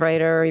style of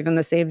writer or even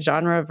the same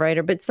genre of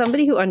writer, but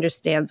somebody who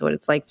understands what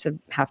it's like to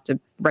have to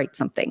write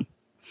something.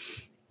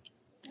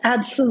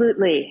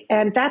 Absolutely.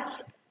 And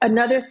that's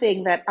another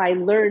thing that I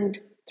learned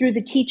through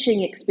the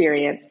teaching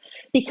experience,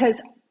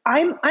 because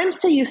I'm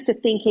so used to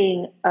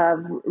thinking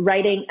of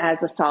writing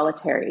as a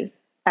solitary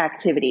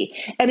activity.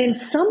 And in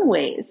some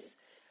ways,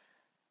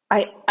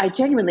 I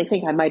genuinely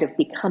think I might have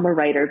become a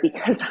writer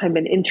because I'm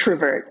an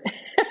introvert.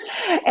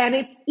 And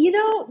it's,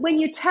 when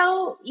you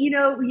tell,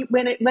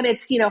 when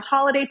it's,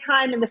 holiday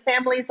time and the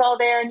family's all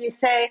there and you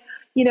say,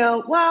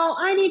 well,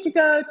 I need to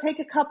go take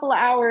a couple of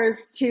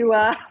hours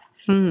to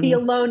be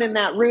alone in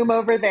that room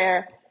over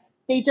there.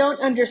 They don't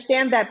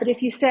understand that. But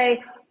if you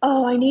say,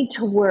 oh, I need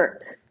to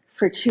work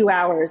for 2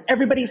 hours,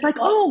 everybody's like,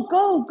 oh,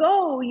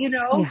 go,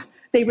 Yeah.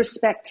 They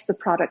respect the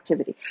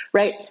productivity,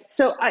 right?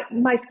 So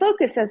my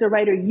focus as a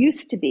writer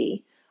used to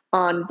be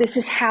on this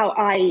is how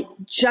I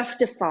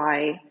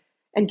justify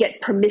and get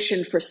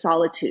permission for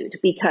solitude,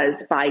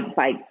 because by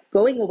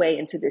going away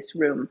into this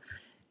room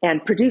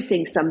and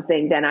producing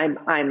something, then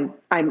I'm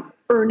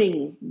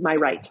earning my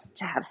right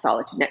to have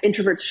solitude. Now,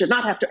 introverts should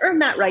not have to earn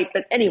that right,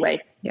 but anyway,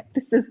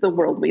 This is the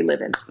world we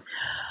live in.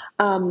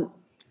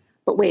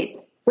 But wait,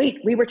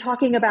 we were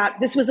talking about,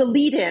 this was a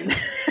lead-in.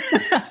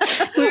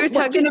 We were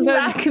talking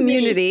about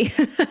community.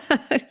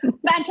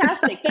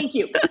 Fantastic. Thank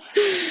you.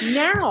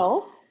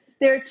 Now,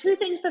 there are two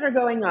things that are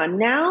going on.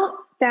 Now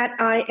that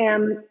I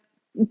am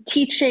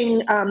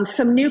teaching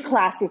some new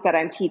classes that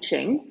I'm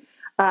teaching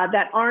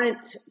that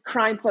aren't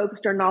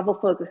crime-focused or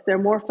novel-focused. They're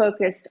more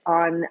focused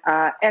on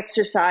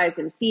exercise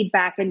and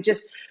feedback, and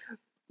just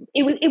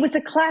it was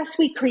a class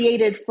we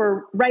created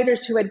for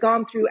writers who had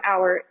gone through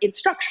our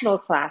instructional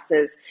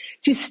classes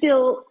to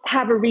still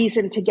have a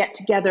reason to get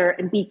together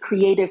and be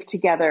creative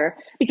together.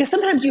 Because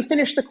sometimes you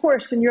finish the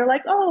course and you're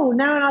like, oh,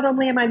 now not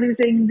only am I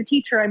losing the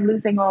teacher, I'm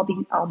losing all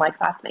my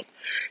classmates.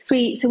 So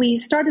we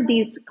started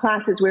these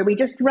classes where we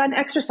just run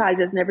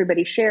exercises and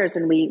everybody shares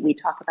and we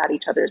talk about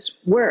each other's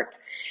work.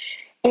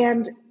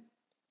 And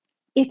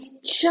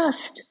it's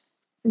just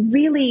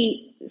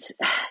really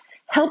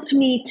helped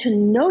me to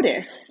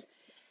notice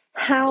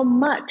how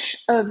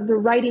much of the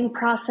writing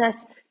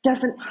process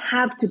doesn't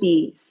have to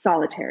be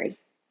solitary.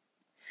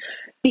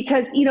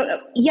 Because,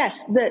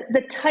 yes,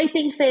 the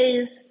typing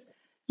phase,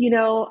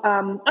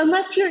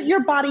 unless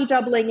you're body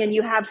doubling and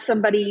you have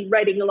somebody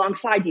writing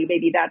alongside you,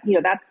 maybe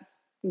that's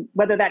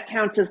whether that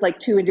counts as like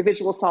two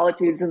individual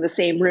solitudes in the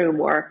same room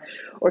or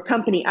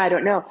company, I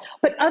don't know.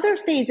 But other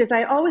phases,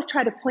 I always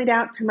try to point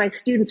out to my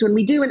students when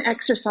we do an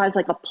exercise,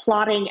 like a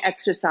plotting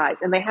exercise,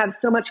 and they have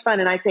so much fun,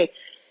 and I say,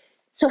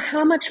 so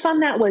how much fun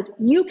that was.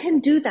 You can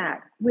do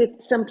that with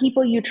some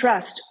people you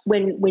trust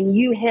when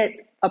you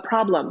hit a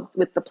problem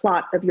with the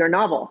plot of your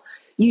novel.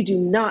 You do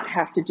not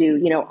have to do,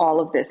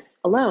 all of this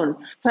alone.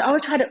 So I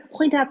always try to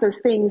point out those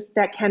things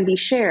that can be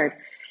shared.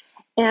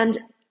 And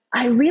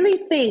I really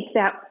think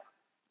that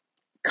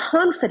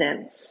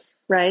confidence,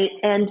 right?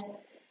 And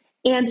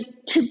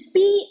to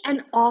be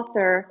an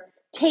author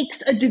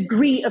takes a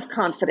degree of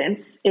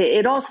confidence.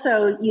 It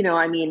also,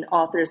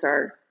 authors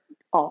are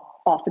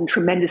often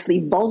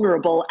tremendously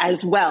vulnerable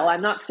as well.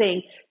 I'm not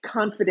saying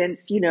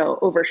confidence,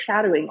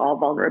 overshadowing all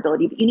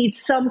vulnerability, but you need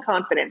some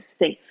confidence to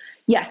think,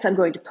 yes, I'm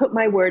going to put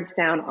my words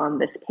down on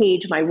this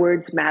page. My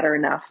words matter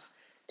enough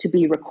to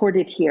be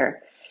recorded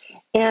here.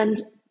 And,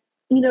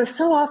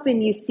 so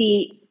often you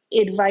see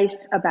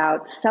advice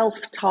about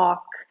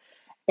self-talk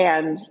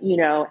and,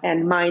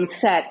 and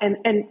mindset.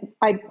 And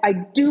I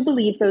do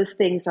believe those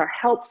things are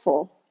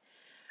helpful.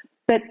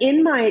 But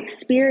in my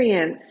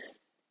experience,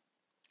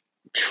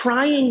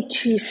 trying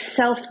to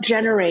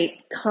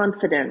self-generate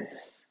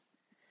confidence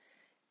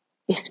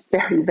is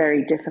very,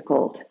 very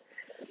difficult.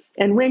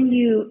 And when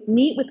you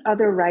meet with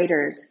other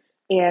writers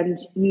and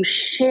you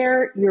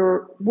share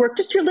your work,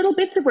 just your little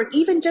bits of work,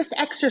 even just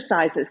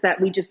exercises that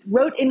we just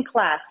wrote in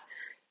class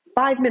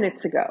 5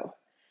 minutes ago,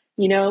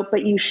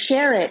 but you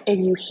share it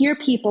and you hear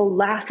people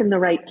laugh in the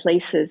right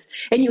places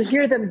and you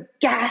hear them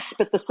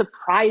gasp at the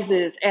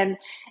surprises and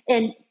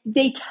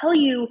they tell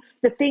you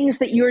the things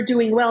that you're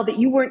doing well that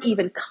you weren't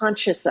even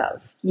conscious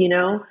of,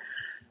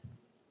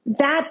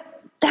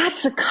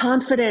 that's a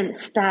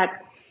confidence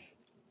that,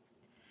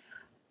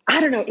 I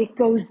don't know, it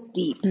goes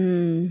deep.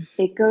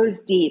 It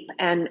goes deep.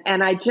 And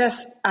I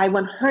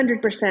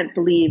 100%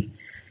 believe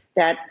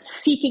that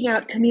seeking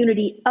out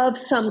community of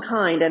some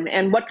kind,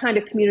 and what kind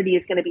of community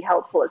is going to be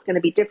helpful is going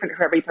to be different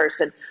for every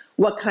person.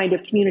 What kind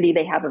of community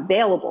they have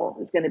available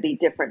is going to be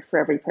different for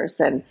every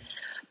person.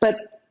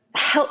 But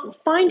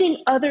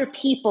finding other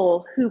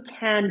people who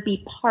can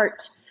be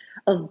part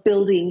of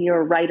building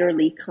your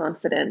writerly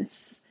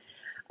confidence,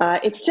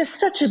 it's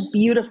just such a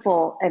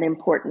beautiful and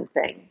important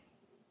thing.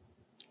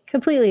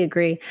 Completely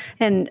agree.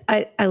 And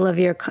I love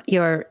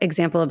your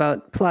example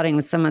about plotting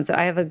with someone. So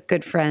I have a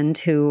good friend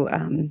who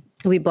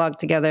we blog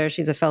together.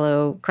 She's a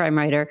fellow crime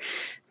writer.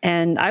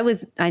 And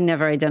I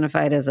never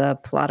identified as a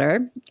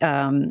plotter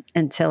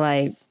until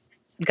I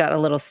got a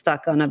little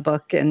stuck on a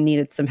book and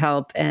needed some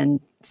help.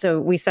 And so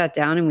we sat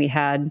down and we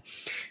had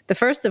the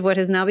first of what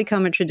has now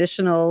become a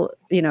traditional,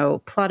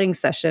 plotting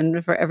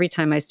session for every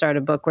time I start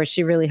a book, where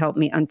she really helped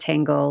me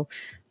untangle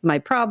my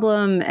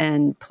problem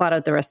and plot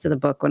out the rest of the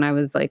book when I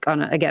was like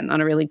on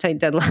a really tight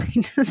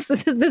deadline. So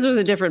this was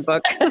a different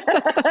book.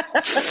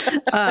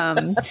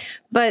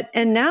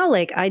 And now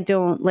like, I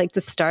don't like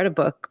to start a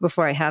book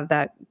before I have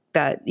that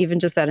even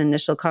just that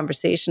initial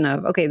conversation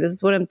of, okay, this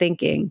is what I'm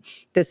thinking.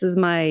 This is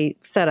my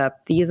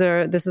setup.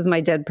 This is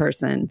my dead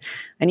person.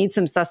 I need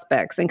some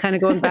suspects, and kind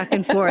of going back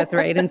and forth,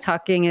 right? And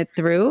talking it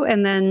through.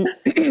 And then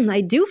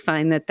I do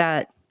find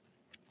that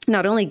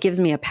not only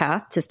gives me a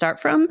path to start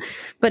from,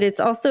 but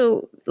it's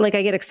also like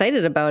I get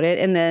excited about it.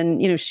 And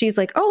then, she's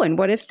like, oh, and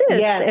what if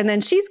this? Yes. And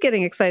then she's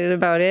getting excited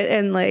about it.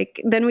 And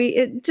like, then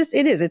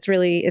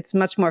it's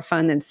much more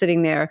fun than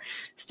sitting there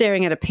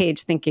staring at a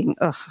page thinking,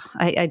 oh,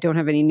 I don't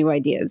have any new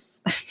ideas.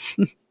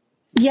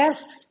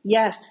 Yes,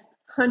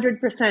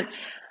 100%.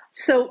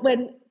 So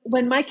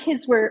when my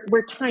kids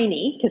were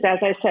tiny, because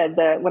as I said,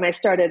 when I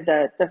started,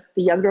 the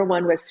younger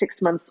one was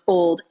 6 months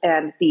old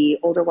and the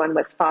older one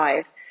was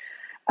 5.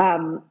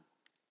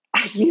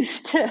 I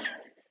used to,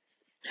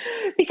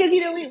 because,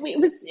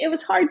 it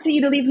was hard to,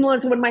 leave them alone.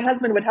 So when my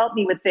husband would help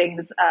me with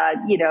things,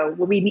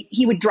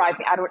 he would drive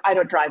me. I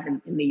don't drive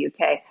in the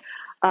UK.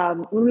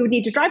 When we would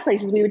need to drive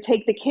places, we would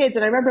take the kids.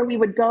 And I remember we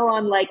would go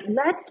on like,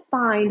 let's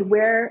find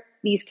where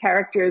these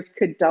characters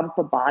could dump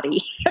a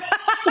body.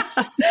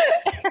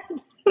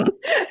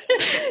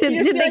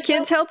 Did the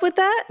kids help with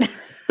that?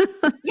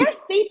 Yes,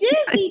 they did.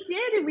 They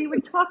did. And we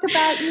would talk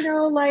about,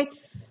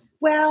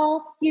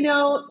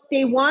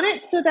 they want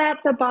it so that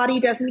the body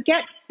doesn't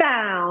get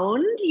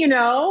found,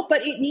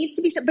 but it needs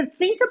to be. But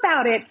think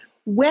about it.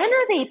 When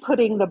are they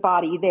putting the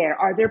body there?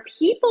 Are there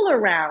people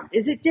around?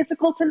 Is it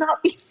difficult to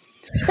not be?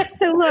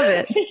 I love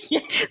it. Yeah.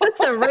 That's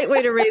the right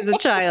way to raise a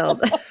child.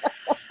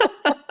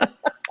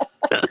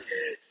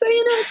 So,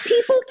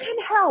 people can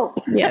help.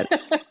 Yes.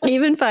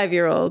 Even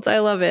 5-year-olds. I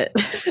love it.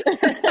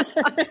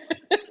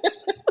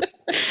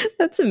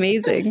 That's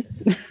amazing.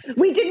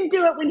 We didn't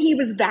do it when he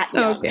was that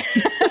young. Okay.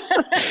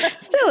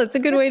 Still, it's a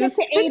good way to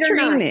good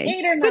training.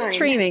 8 or 9. Good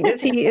training.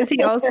 Is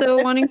he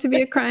also wanting to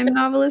be a crime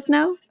novelist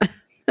now?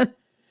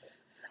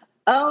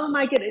 Oh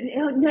my goodness!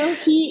 No,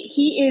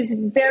 he is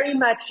very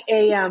much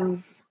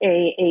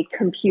a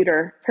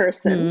computer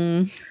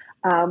person.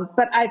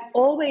 But I've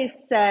always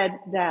said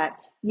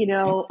that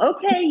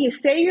okay, you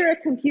say you're a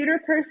computer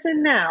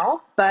person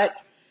now,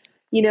 but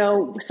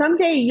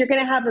someday you're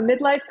going to have a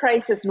midlife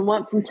crisis and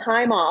want some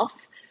time off.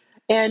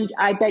 And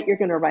I bet you're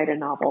going to write a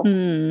novel.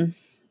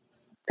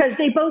 Because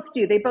they both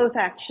do. They both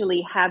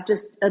actually have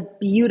just a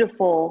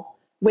beautiful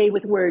way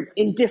with words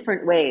in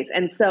different ways.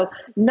 And so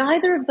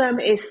neither of them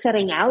is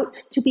setting out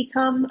to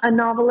become a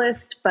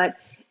novelist, but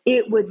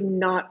it would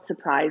not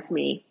surprise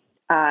me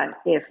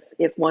if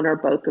one or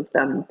both of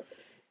them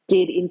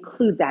did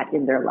include that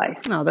in their life.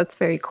 Oh, that's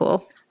very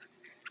cool.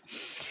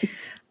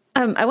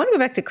 I want to go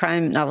back to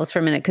crime novels for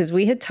a minute, because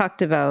we had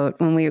talked about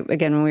when we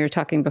were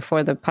talking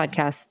before the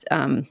podcast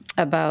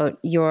about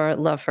your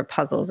love for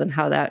puzzles and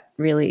how that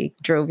really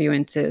drove you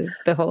into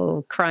the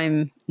whole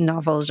crime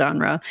novel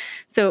genre.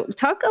 So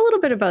talk a little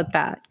bit about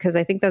that, because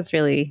I think that's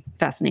really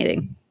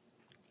fascinating.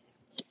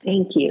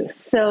 Thank you.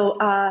 So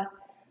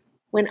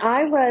when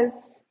I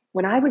was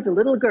a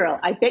little girl,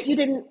 I bet you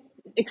didn't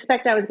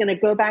expect I was going to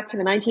go back to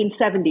the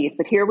 1970s,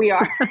 but here we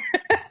are.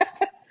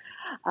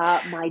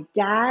 My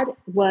dad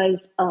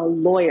was a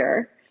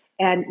lawyer,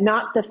 and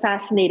not the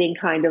fascinating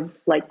kind of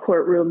like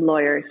courtroom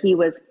lawyer. He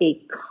was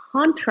a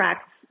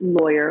contracts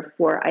lawyer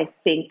for, I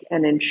think,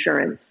 an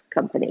insurance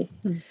company,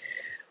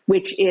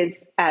 which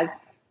is as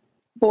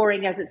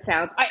boring as it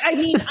sounds. I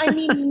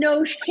mean,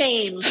 no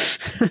shame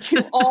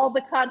to all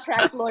the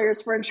contract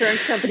lawyers for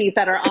insurance companies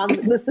that are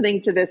listening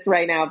to this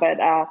right now. But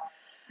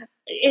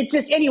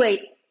anyway,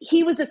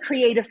 he was a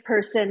creative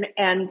person,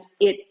 and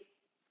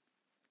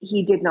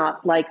he did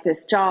not like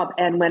this job.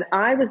 And when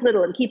I was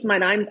little, and keep in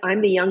mind, I'm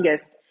the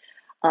youngest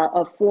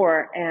of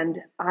 4, and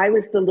I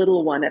was the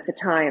little one at the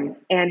time.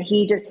 And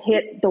he just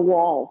hit the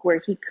wall where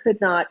he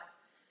could not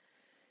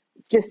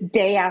just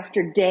day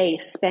after day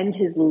spend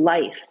his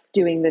life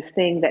doing this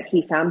thing that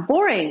he found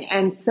boring.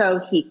 And so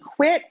he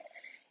quit,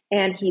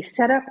 and he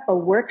set up a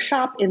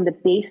workshop in the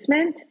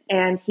basement,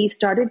 and he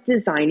started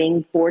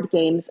designing board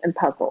games and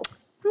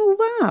puzzles.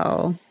 Oh,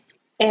 wow.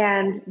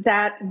 And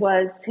that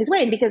was his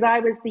way. And because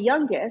I was the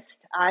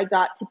youngest, I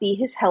got to be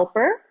his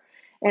helper.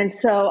 And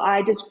so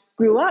I just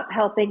grew up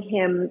helping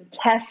him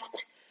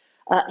test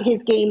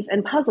his games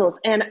and puzzles.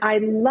 And I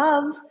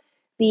love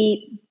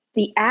the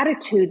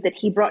attitude that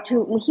he brought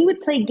to it. When he would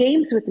play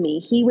games with me,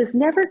 he was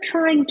never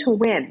trying to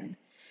win.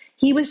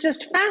 He was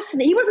just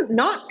fascinated. He wasn't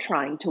not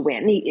trying to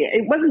win.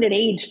 It wasn't an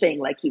age thing,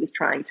 like he was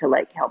trying to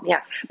like help me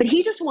out. But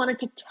he just wanted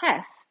to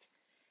test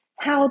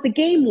how the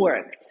game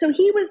worked. So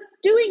he was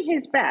doing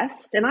his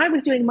best and I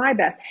was doing my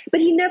best, but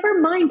he never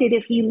minded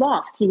if he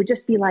lost. He would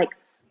just be like,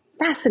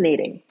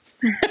 fascinating.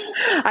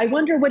 I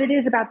wonder what it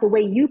is about the way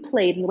you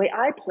played and the way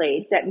I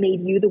played that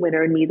made you the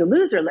winner and me the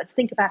loser. Let's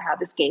think about how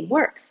this game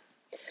works.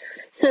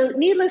 So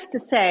needless to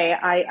say,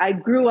 I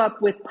grew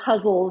up with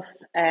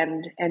puzzles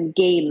and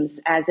games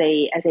as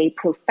a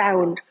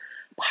profound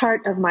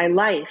part of my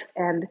life.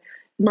 And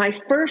my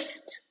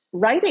first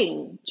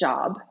writing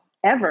job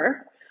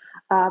ever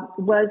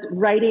was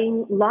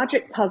writing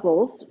logic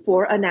puzzles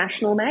for a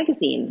national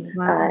magazine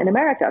in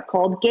America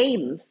called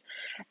Games.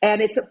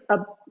 And it's a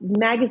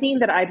magazine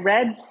that I'd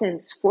read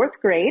since fourth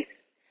grade.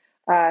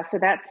 So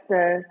that's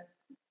the,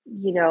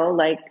 mid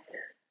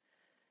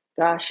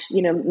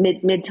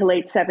to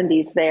late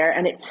 70s there.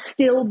 And it's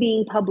still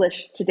being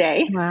published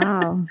today.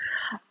 Wow.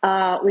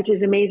 Which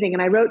is amazing.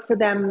 And I wrote for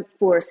them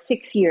for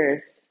 6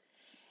 years.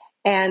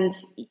 And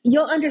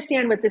you'll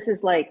understand what this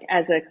is like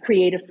as a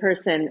creative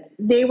person.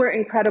 They were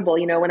incredible.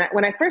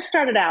 When I first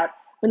started out,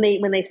 when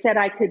they said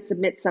I could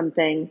submit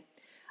something,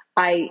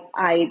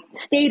 I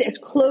stayed as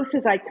close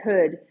as I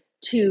could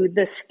to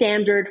the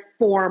standard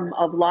form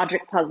of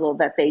logic puzzle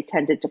that they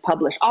tended to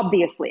publish.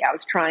 Obviously, I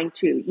was trying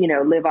to,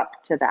 live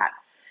up to that.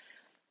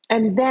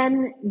 And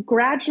then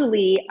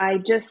gradually, I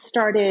just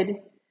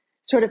started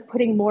sort of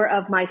putting more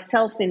of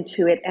myself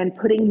into it and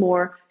putting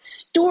more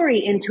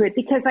story into it,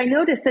 because I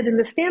noticed that in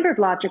the standard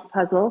logic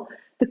puzzle,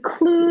 the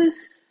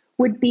clues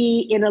would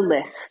be in a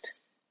list.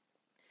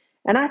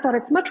 And I thought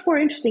it's much more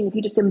interesting if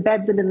you just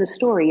embed them in the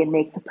story and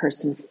make the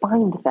person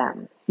find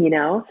them,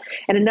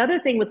 And another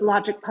thing with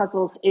logic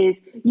puzzles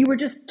is you were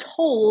just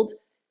told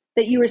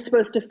that you were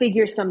supposed to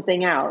figure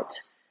something out,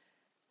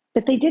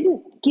 but they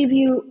didn't give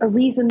you a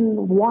reason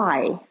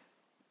why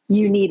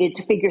you needed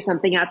to figure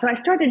something out. So I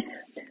started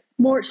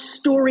more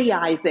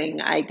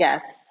storyizing, I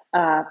guess,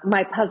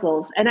 my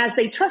puzzles. And as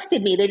they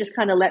trusted me, they just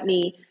kind of let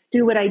me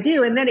do what I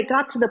do. And then it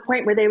got to the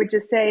point where they would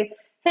just say,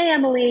 hey,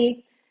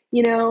 Emily,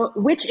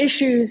 which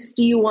issues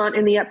do you want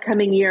in the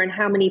upcoming year and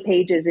how many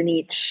pages in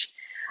each?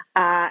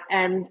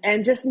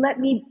 And just let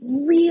me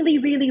really,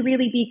 really,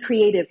 really be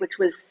creative, which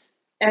was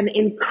an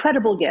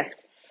incredible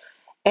gift.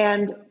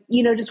 And,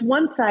 just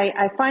once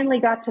I finally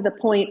got to the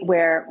point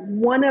where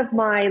one of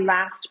my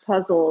last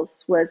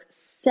puzzles was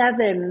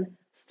 7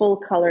 full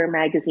color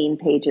magazine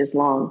pages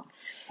long.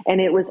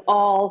 And it was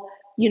all,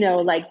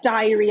 like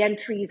diary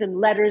entries and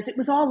letters. It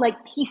was all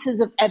like pieces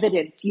of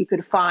evidence you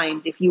could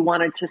find if you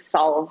wanted to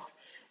solve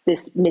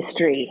this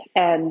mystery.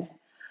 And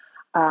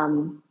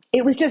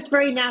it was just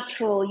very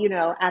natural,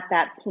 at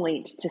that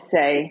point to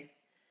say,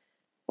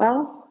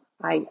 well,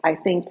 I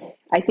think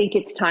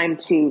it's time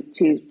to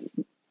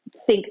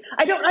think.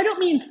 I don't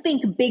mean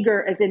think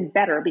bigger as in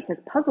better, because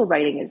puzzle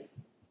writing is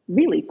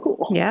really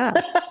cool. Yeah.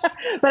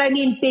 But I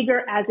mean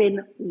bigger as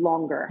in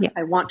longer. Yeah.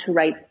 I want to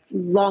write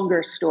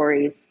longer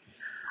stories.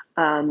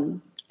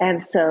 And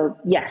so,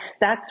 yes,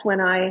 that's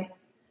when I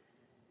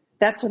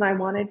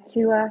wanted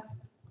to,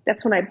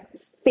 that's when I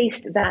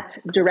faced that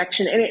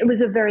direction. And it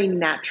was a very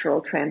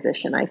natural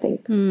transition, I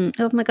think.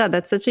 Oh my God,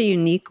 that's such a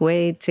unique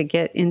way to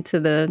get into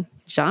the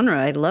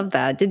genre. I love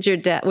that.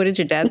 What did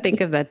your dad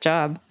think of that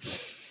job?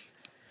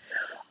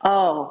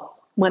 Oh,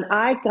 when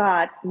I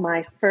got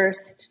my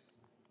first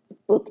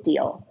book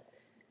deal,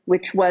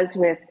 which was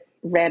with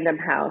Random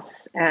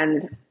House,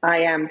 and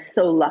I am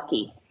so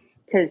lucky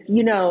because,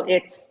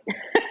 it's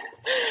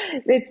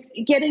it's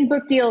getting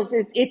book deals.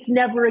 It's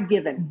never a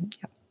given.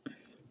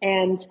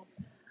 And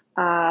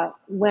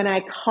when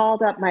I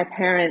called up my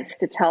parents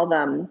to tell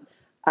them,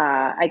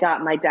 I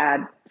got my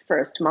dad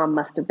first. Mom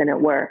must have been at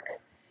work.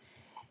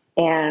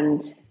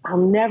 And I'll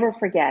never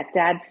forget,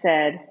 Dad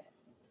said,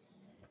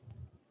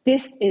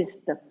 "This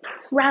is the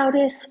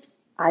proudest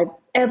I've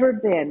ever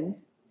been,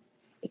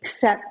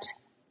 except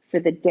for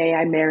the day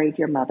I married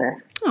your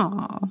mother."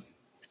 Aw.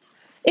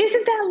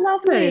 Isn't that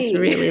lovely? That is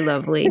really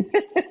lovely.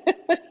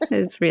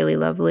 It's really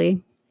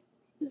lovely.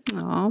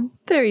 Aw,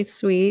 very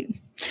sweet.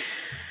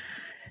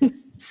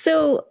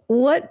 So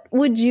what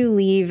would you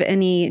leave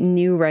any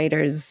new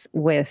writers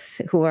with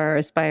who are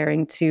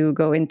aspiring to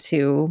go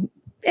into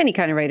any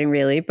kind of writing,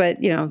 really? But,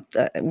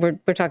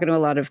 we're talking to a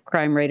lot of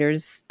crime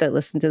writers that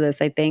listen to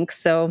this, I think.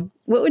 So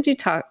what would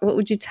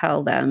you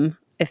tell them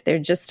if they're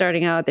just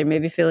starting out? They're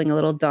maybe feeling a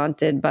little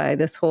daunted by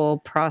this whole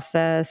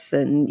process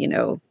and,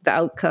 the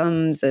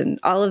outcomes and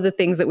all of the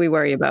things that we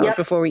worry about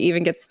before we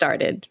even get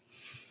started.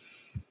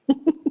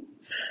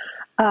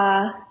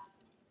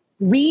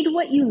 Read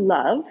what you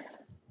love.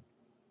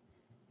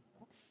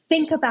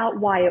 Think about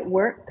why it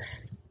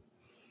works.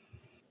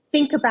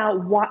 think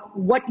about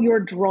what you're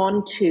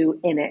drawn to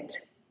in it,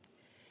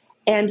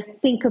 and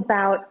think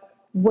about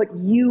what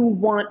you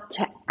want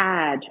to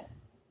add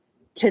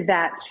to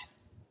that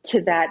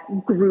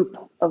group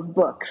of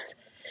books.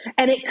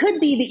 And it could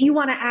be that you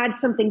want to add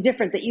something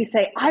different, that you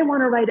say, I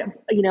want to write a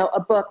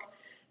book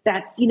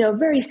that's,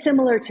 very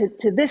similar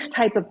to this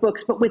type of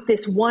books, but with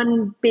this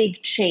one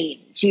big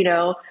change,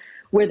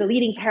 where the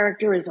leading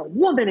character is a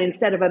woman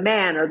instead of a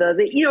man, or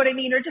the you know what I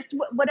mean? Or just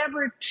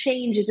whatever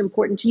change is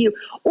important to you.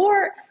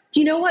 Or do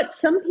you know what?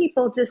 Some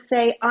people just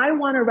say, I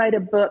want to write a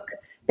book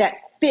that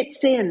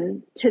fits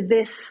in to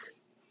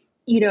this,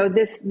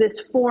 this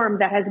form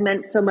that has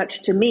meant so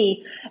much to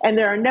me. And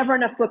there are never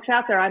enough books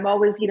out there. I've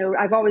always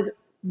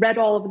read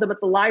all of them at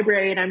the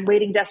library, and I'm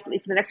waiting desperately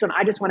for the next one.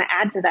 I just want to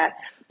add to that.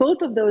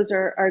 Both of those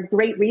are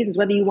great reasons,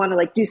 whether you want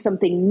to do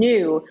something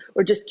new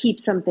or just keep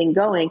something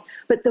going.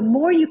 But the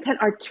more you can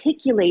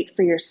articulate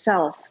for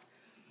yourself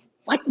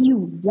what you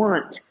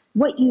want,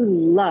 what you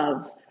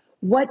love,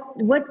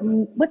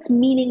 what's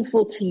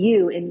meaningful to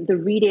you in the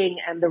reading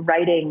and the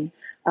writing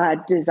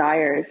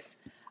desires,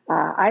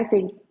 I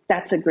think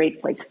that's a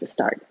great place to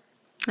start.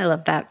 I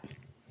love that.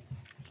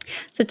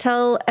 So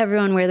tell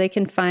everyone where they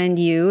can find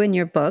you and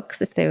your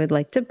books if they would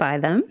like to buy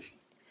them.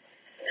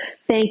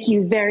 Thank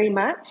you very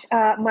much.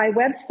 My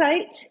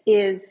website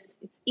it's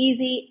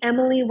easy,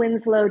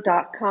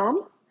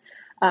 emilywinslow.com.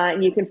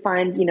 And you can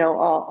find,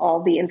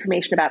 all the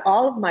information about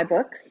all of my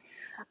books.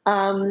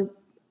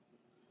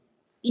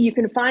 You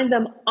can find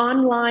them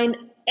online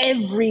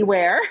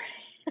everywhere.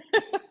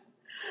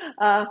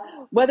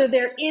 Whether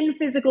they're in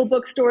physical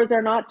bookstores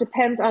or not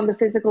depends on the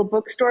physical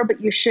bookstore,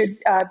 but you should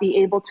be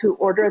able to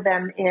order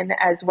them in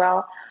as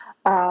well.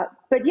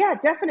 But yeah,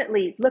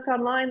 definitely look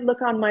online,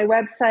 look on my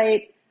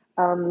website,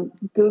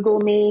 Google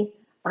me.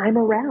 I'm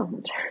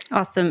around.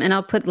 Awesome. And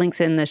I'll put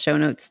links in the show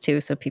notes too,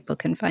 so people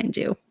can find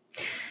you.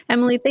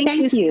 Emily, thank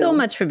you so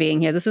much for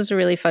being here. This was a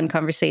really fun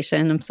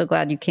conversation. I'm so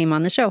glad you came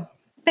on the show.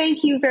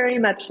 Thank you very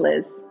much,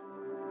 Liz.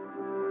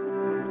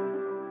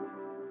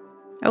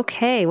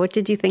 Okay, what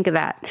did you think of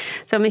that?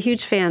 So I'm a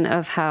huge fan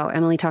of how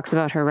Emily talks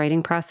about her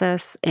writing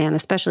process, and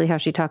especially how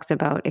she talks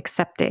about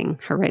accepting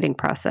her writing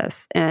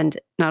process, and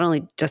not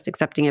only just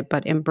accepting it,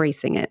 but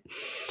embracing it.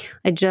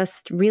 I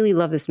just really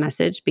love this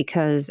message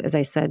because, as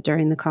I said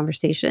during the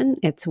conversation,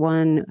 it's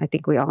one I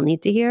think we all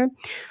need to hear.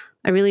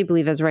 I really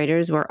believe as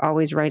writers, we're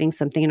always writing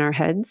something in our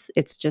heads.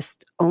 It's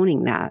just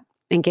owning that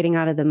and getting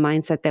out of the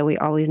mindset that we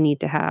always need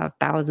to have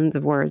thousands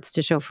of words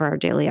to show for our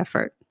daily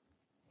effort.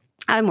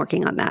 I'm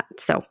working on that.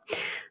 So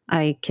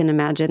I can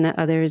imagine that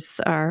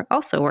others are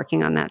also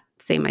working on that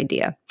same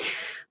idea.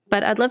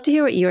 But I'd love to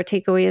hear what your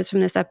takeaway is from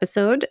this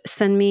episode.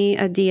 Send me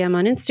a DM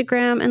on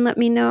Instagram and let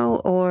me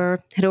know,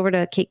 or head over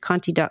to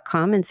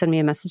kateconti.com and send me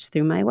a message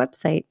through my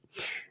website.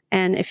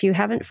 And if you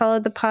haven't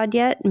followed the pod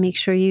yet, make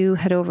sure you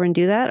head over and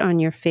do that on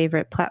your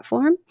favorite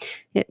platform.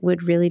 It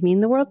would really mean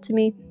the world to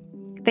me.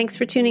 Thanks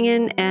for tuning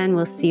in, and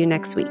we'll see you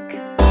next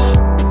week.